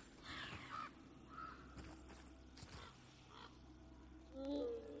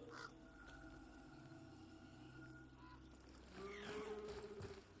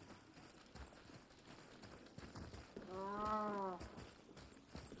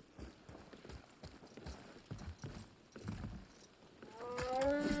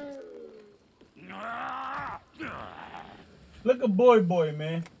 Look at boy,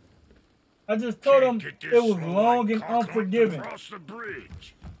 man. I just told him it was long and unforgiving. Across the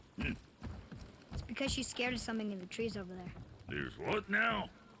bridge. It's because she's scared of something in the trees over there. There's what now?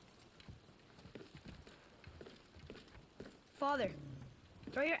 Father,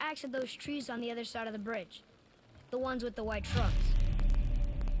 throw your axe at those trees on the other side of the bridge. The ones with the white trunks.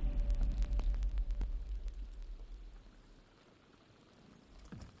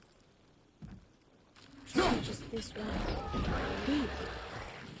 this one. Please.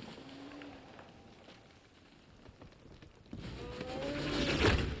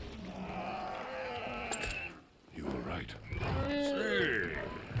 You were right. Say,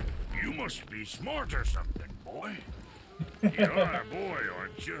 you must be smart or something, boy. You're a boy,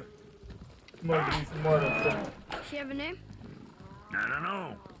 aren't you? Must be smart or something. Does she have a name? I don't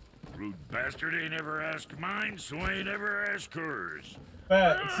know. Rude bastard ain't ever asked mine, so I ain't ever asked hers.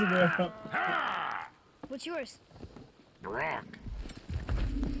 Facts, bro. Ha! What's yours? Brock.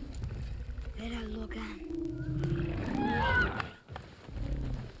 Era Logan.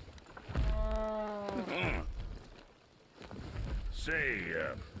 Say,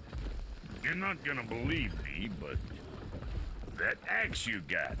 you're not gonna believe me, but that axe you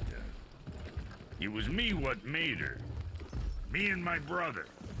got, it was me what made her. Me and my brother.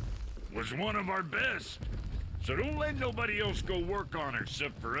 Was one of our best. So don't let nobody else go work on her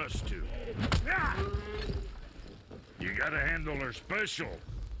except for us two. Ah! You gotta handle her special,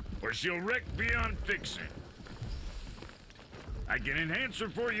 or she'll wreck beyond fixing. I can enhance her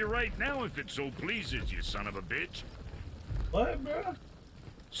for you right now if it so pleases you, son of a bitch. What, bro?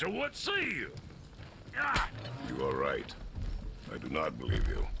 So what say you? Ah! You are right. I do not believe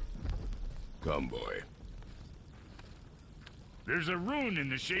you. Come, boy. There's a rune in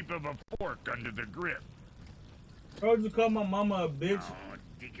the shape of a fork under the grip. Bro, you call my mama a bitch? Oh,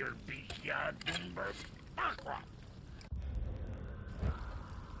 digger beast, ya dumber fucker.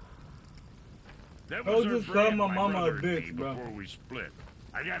 That Bro, was her just call brand my my mama a brother and bitch, me bro. before we split.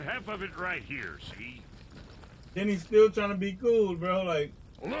 I got half of it right here, see? Then he's still trying to be cool, bro. Like,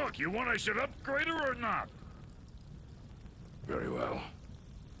 Look, you want I should upgrade her or not? Very well.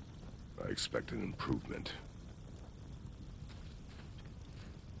 I expect an improvement.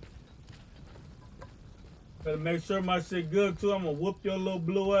 better make sure my shit good too. I'm gonna whoop your little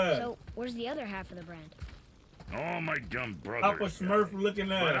blue ass. So, where's the other half of the brand? Oh, my dumb brother. Papa Smurf looking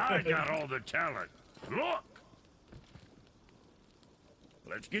But ass. I got all the talent. Look!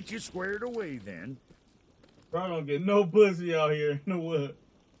 Let's get you squared away then. Bro, I don't get no pussy out here in the wood.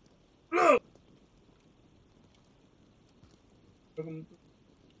 Look! Look 'em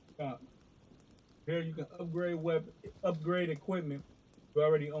out. Here you can upgrade equipment you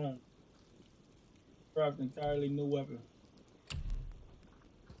already own. Craft entirely new weapon.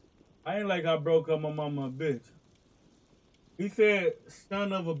 I ain't like how bro called my mama a bitch. He said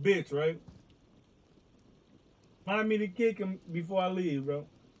son of a bitch, right? Remind me to kick him before I leave, bro.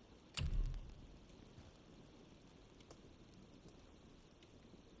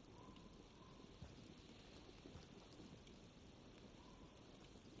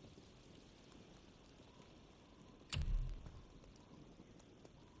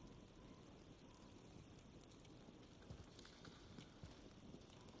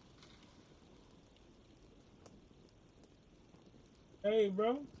 Hey,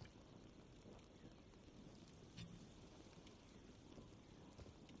 bro.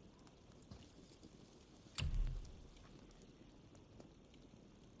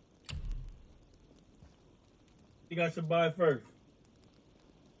 You got to buy first.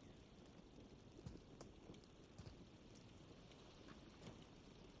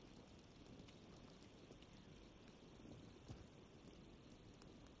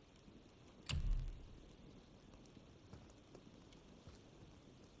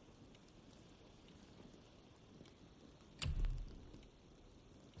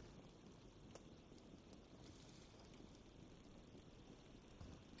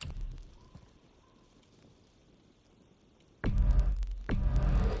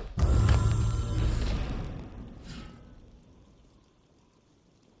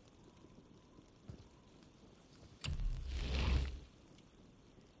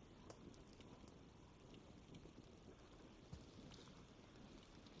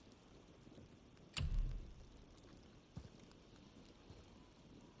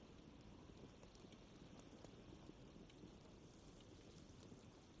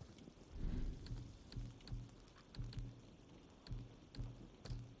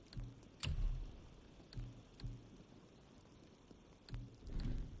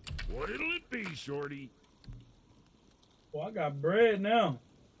 What'll it be, shorty? Well, I got bread now.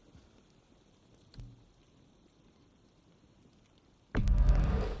 Need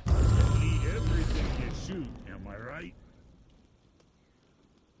everything you shoot, am I right?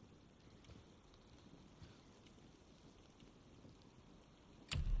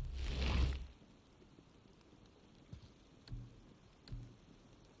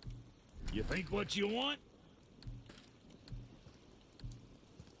 You think what you want?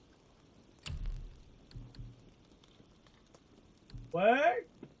 What?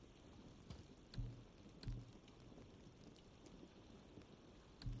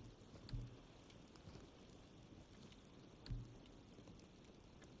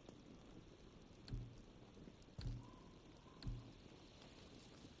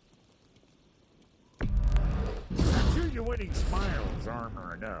 your winning smile is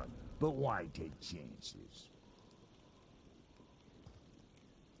armor enough, but why take chances?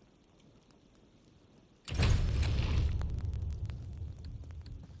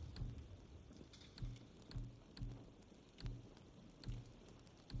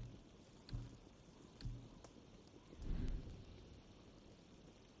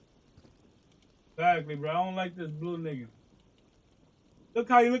 Exactly, bro. I don't like this blue nigga. Look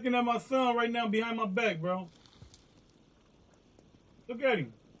how you looking at my son right now behind my back, bro. Look at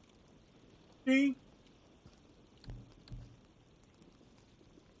him. See?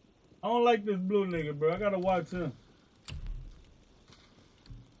 I don't like this blue nigga, bro. I gotta watch him.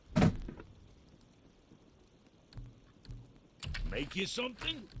 Make you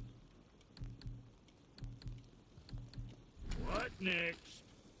something? What next?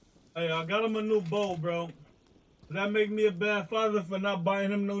 Hey, I got him a new bow, bro. Does that make me a bad father for not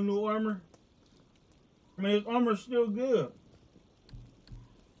buying him no new armor? I mean, his armor's still good.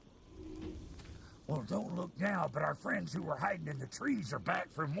 Well, don't look now, but our friends who were hiding in the trees are back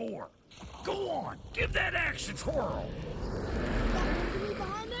for more. Go on, give that axe a twirl.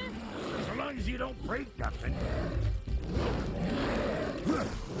 Behind there? So long as you don't break nothing.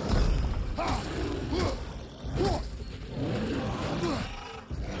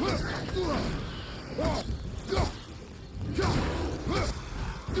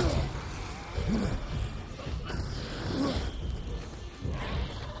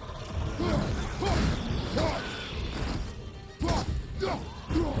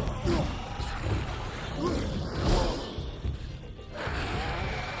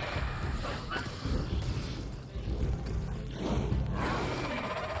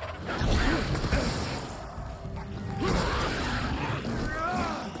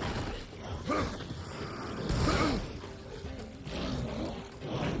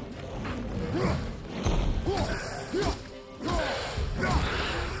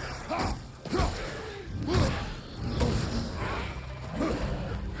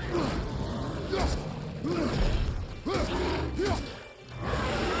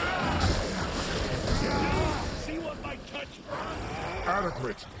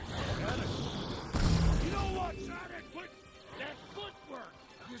 Adequate. You know what's adequate? That footwork.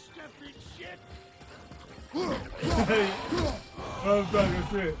 You step in shit. Hey, motherfucker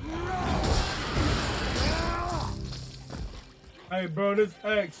shit. Hey, bro, this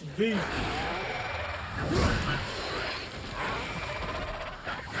axe beast.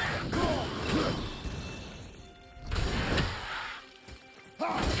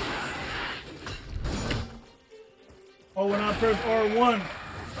 Oh, when I press R1,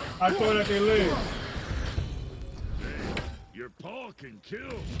 I throw it at their legs. Hey, your paw can kill. You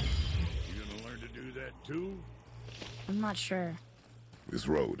gonna learn to do that too? I'm not sure. This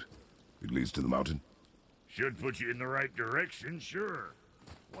road, it leads to the mountain. Should put you in the right direction, sure.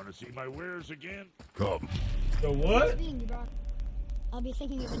 Want to see my wares again? Come. The what? Being you, bro. I'll be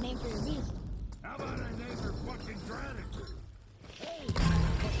thinking of a name for your beast. How about I name her fucking gratitude? Hey,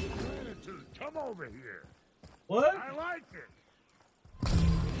 fucking gratitude, come over here. What? I like it.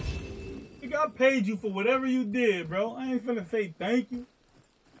 Nigga, I paid you for whatever you did, bro. I ain't finna say thank you.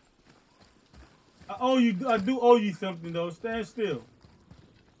 I do owe you something though. Stand still.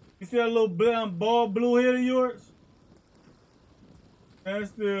 You see that little ball blue head of yours? Stand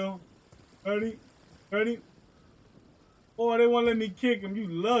still. Ready? Ready? Oh, they won't let me kick him. You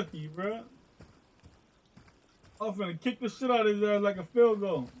lucky, bro. I'm finna kick the shit out of his ass like a field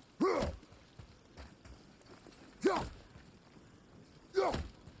goal.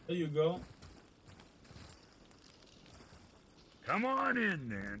 There you go. Come on in,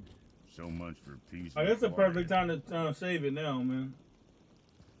 then. So much for peace. Oh, that's the perfect time to save it now, man.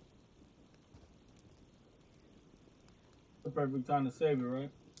 The perfect time to save it, right?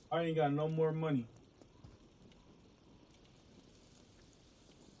 I ain't got no more money.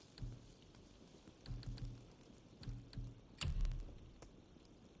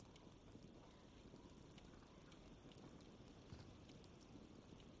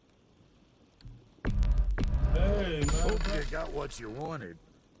 Hey, man. Hope you got what you wanted.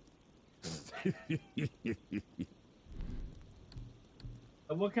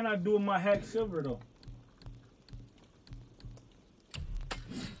 What can I do with my hack silver, though?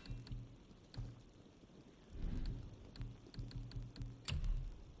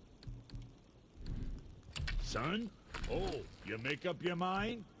 Son? Oh, you make up your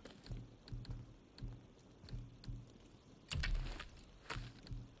mind?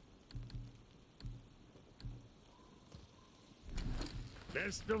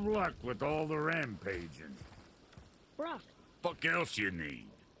 Best of luck with all the rampaging. Brock, Fuck else you need?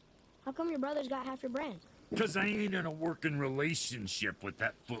 how come your brother's got half your brand? Because I ain't in a working relationship with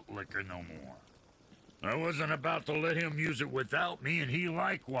that footlicker no more. I wasn't about to let him use it without me, and he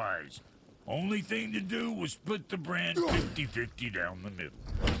likewise. Only thing to do was split the brand 50-50 down the middle.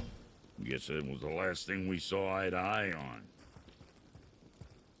 Guess that was the last thing we saw eye to eye on.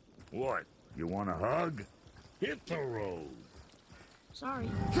 What? You want a hug? Hit the road. Sorry.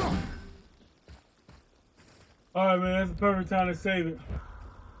 Alright, man, that's the perfect time to save it.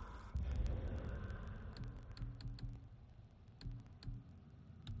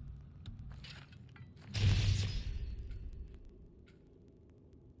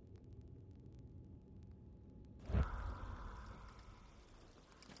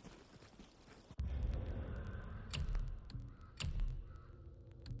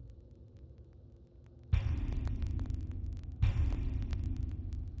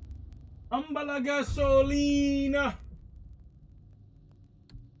 Ambala gasolina.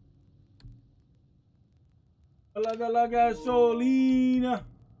 La gasolina.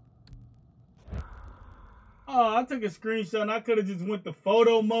 Oh, I took a screenshot and I could have just went to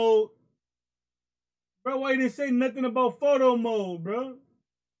photo mode. Bro, why you didn't say nothing about photo mode, bro?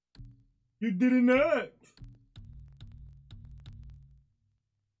 You didn't act.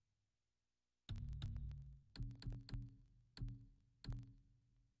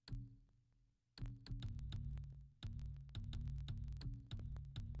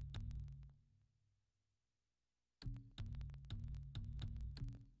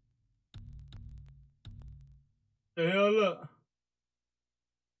 The hell up.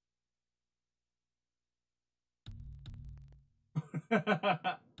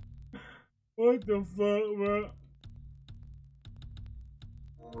 What the fuck, bro?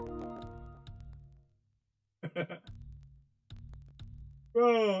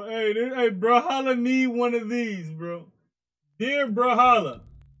 Bro, hey, Brawlhalla need one of these, bro. Dear Brawlhalla,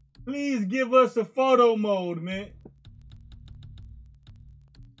 please give us a photo mode, man.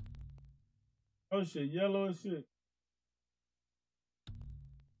 Oh shit, yellow as shit.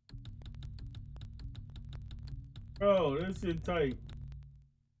 Bro, this shit tight.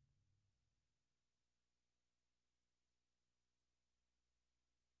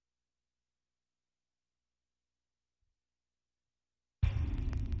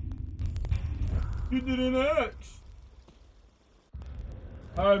 You didn't ask.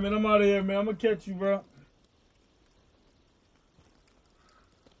 Alright, man, I'm out of here, man. I'm gonna catch you, bro.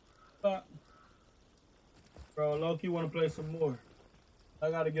 Bro, Loki wanna play some more. I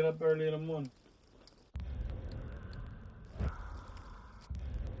gotta get up early in the morning.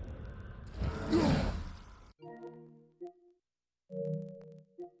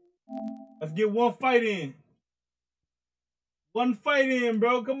 Let's get one fight in. One fight in,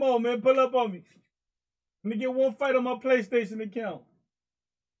 bro. Come on, man. Pull up on me. Let me get one fight on my PlayStation account.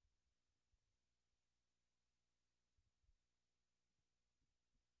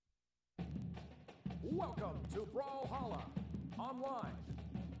 Welcome to Brawlhalla Online.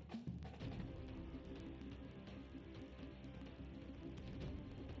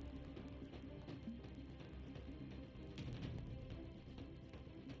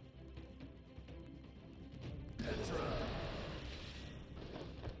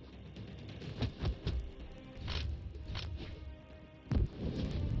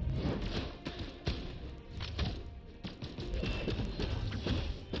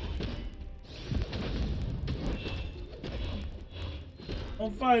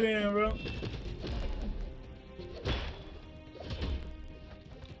 Don't fight in, bro.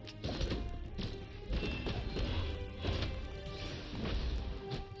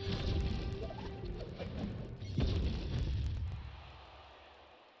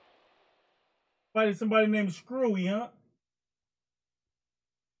 Fighting somebody named Screwy, huh?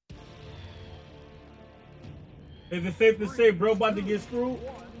 Is it safe to say bro about to get screwed?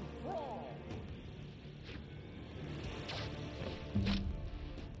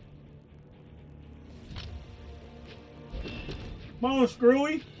 Come on,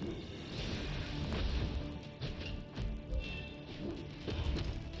 Screwy.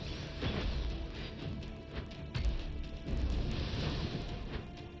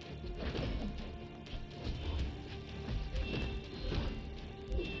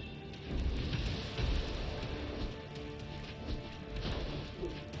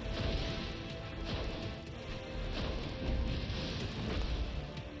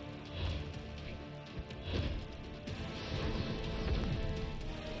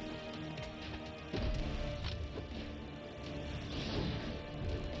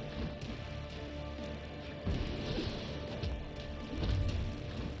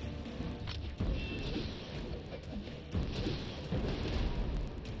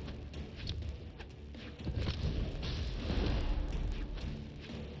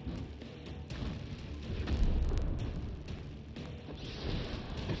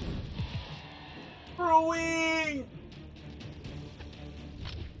 screwy.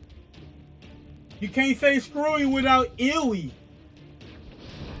 You can't say screwy without illy.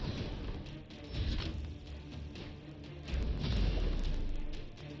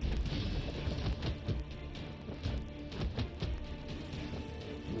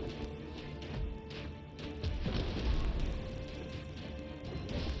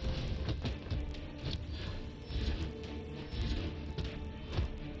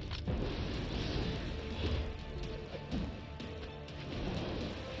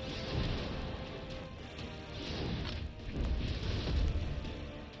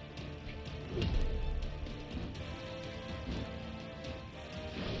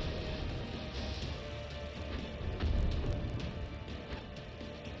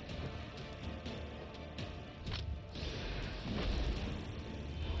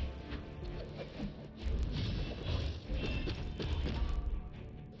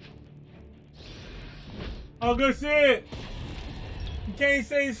 Oh, good shit. You can't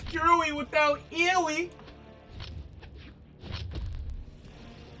say screwy without illy.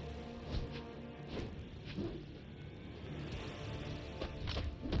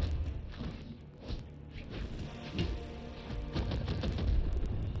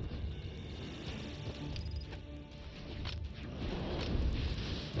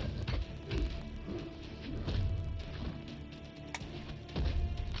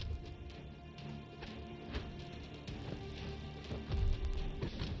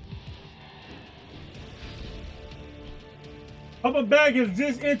 Upper Bag has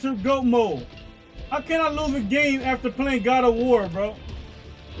just entered GOAT mode. How can I lose a game after playing God of War, bro?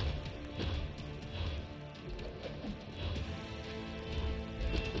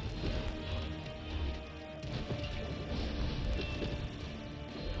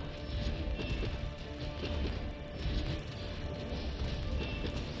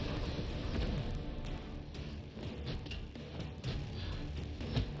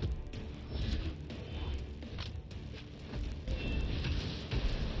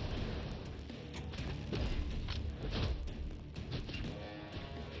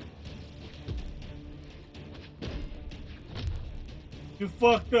 You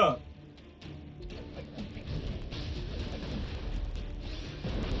fucked up.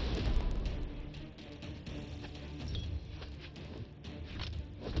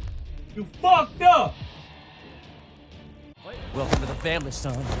 You fucked up. Welcome to the family,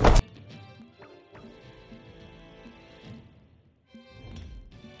 son.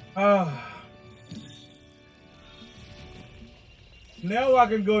 Now I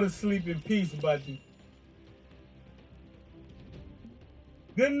can go to sleep in peace, buddy.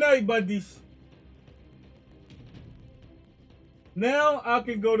 Good night, buddies. Now I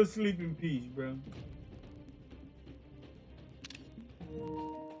can go to sleep in peace, bro.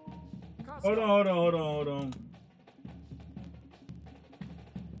 Hold on.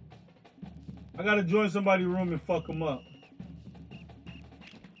 I gotta join somebody's room and fuck them up.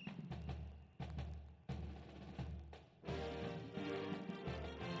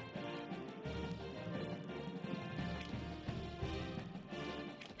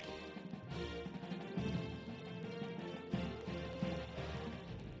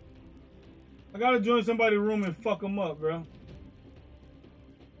 I gotta join somebody's room and fuck them up, bro.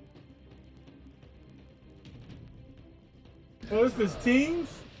 Oh, this is teams?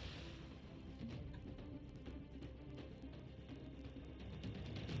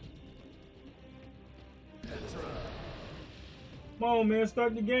 Come on, man,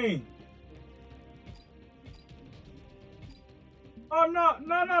 start the game. Oh, no,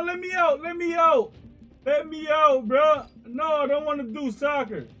 let me out, Let me out, bro. No, I don't want to do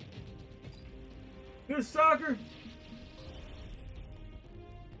soccer. This soccer?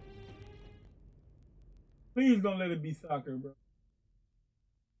 Please don't let it be soccer, bro.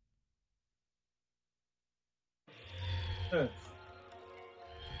 Yes.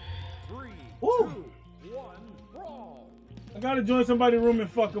 3, Ooh. 2, 1, brawl. I gotta join somebody's room and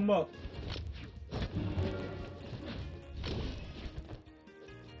fuck them up.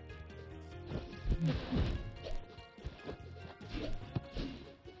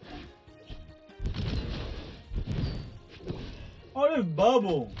 Oh, this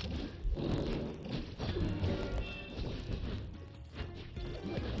bubble.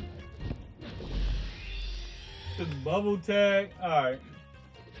 This bubble tag. All right.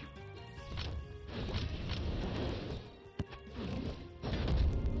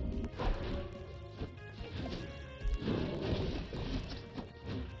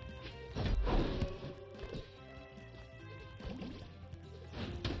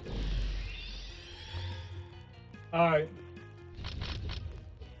 All right.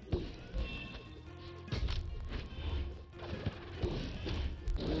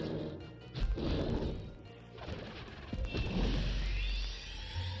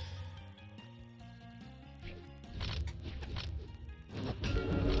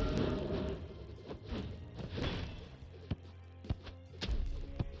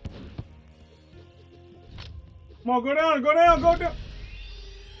 Come on, go down, go down, go down.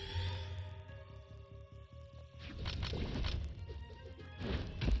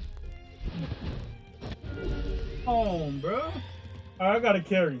 Come on, bro. All right, I gotta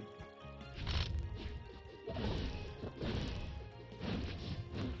carry.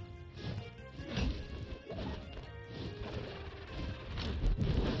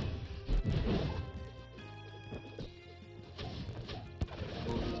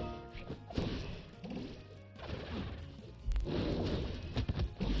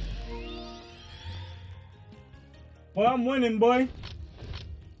 Well, I'm winning, boy.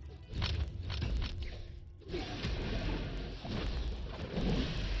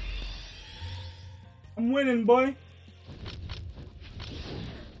 I'm winning, boy.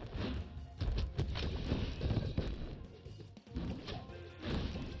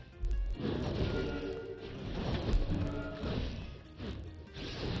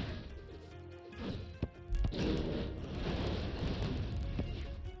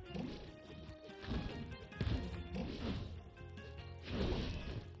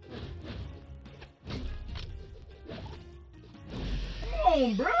 Come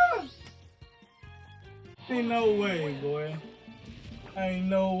on, bro. Ain't no way, boy. Ain't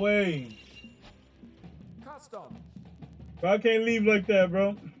no way. Custom. Bro, I can't leave like that,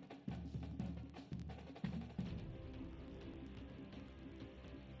 bro.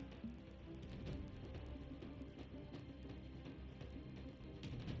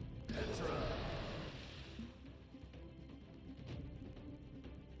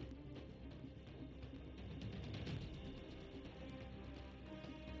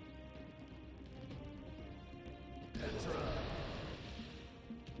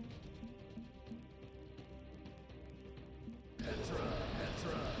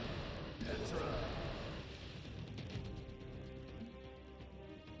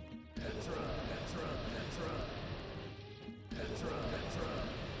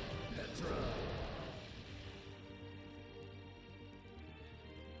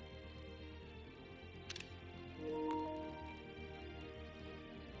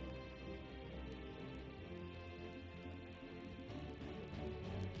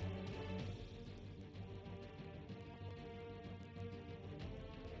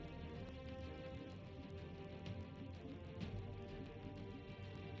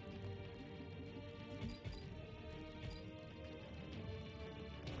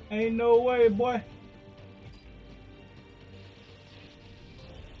 Ain't no way, boy.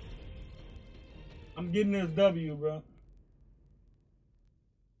 I'm getting this W, bro.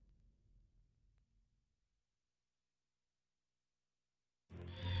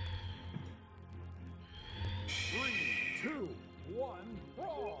 Three, two, one,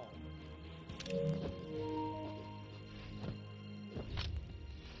 brawl.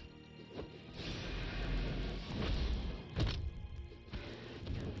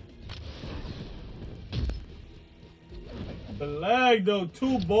 The lag, though,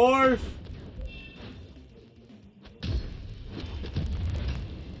 2 bars.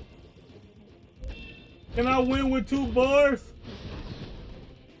 Can I win with 2 bars?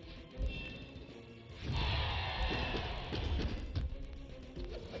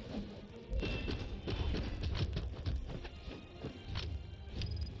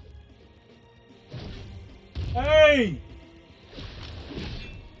 Hey!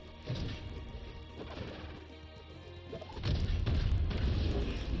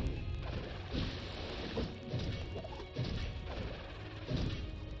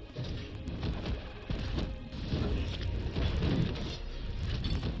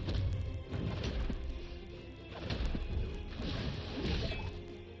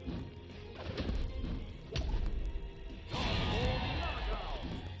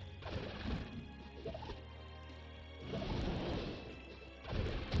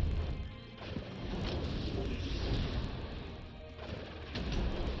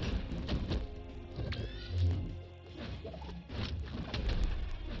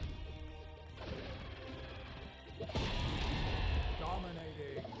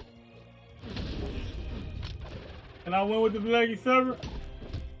 Dominating. Can I win with the laggy server?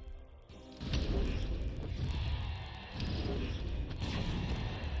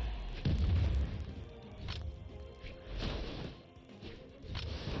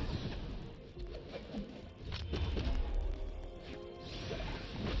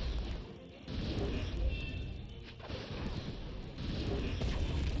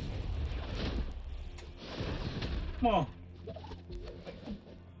 Come on.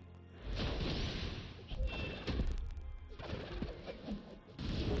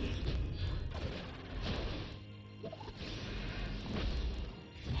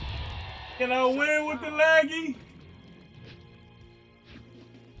 Can I win with the laggy?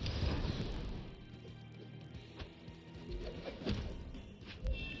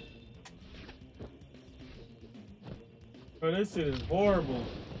 Bro, this shit is horrible.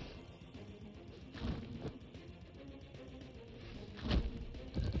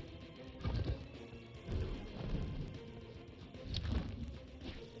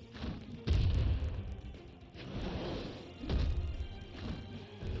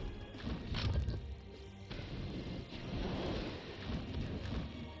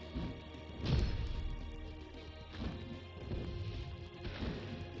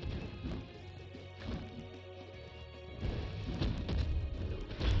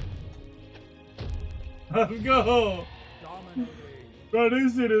 Let's go. Dominating. Bro,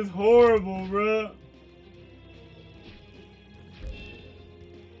 this shit is horrible, bro.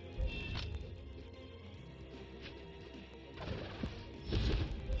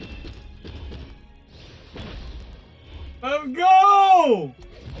 Let's go.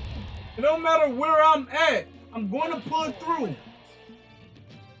 It don't matter where I'm at. I'm going to pull it through.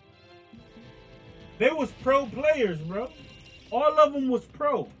 They was pro players, bro. All of them was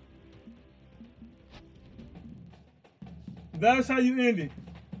pro. That's how you end it.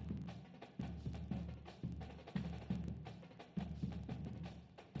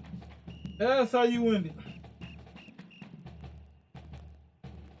 That's how you end it.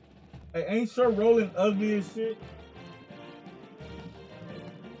 Hey, ain't sure rolling ugly as shit?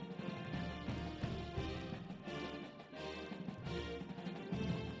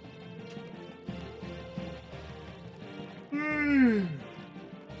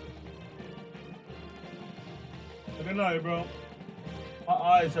 Good night, bro. My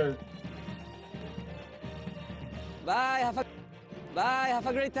eyes hurt. Bye, have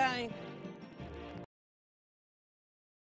a great time.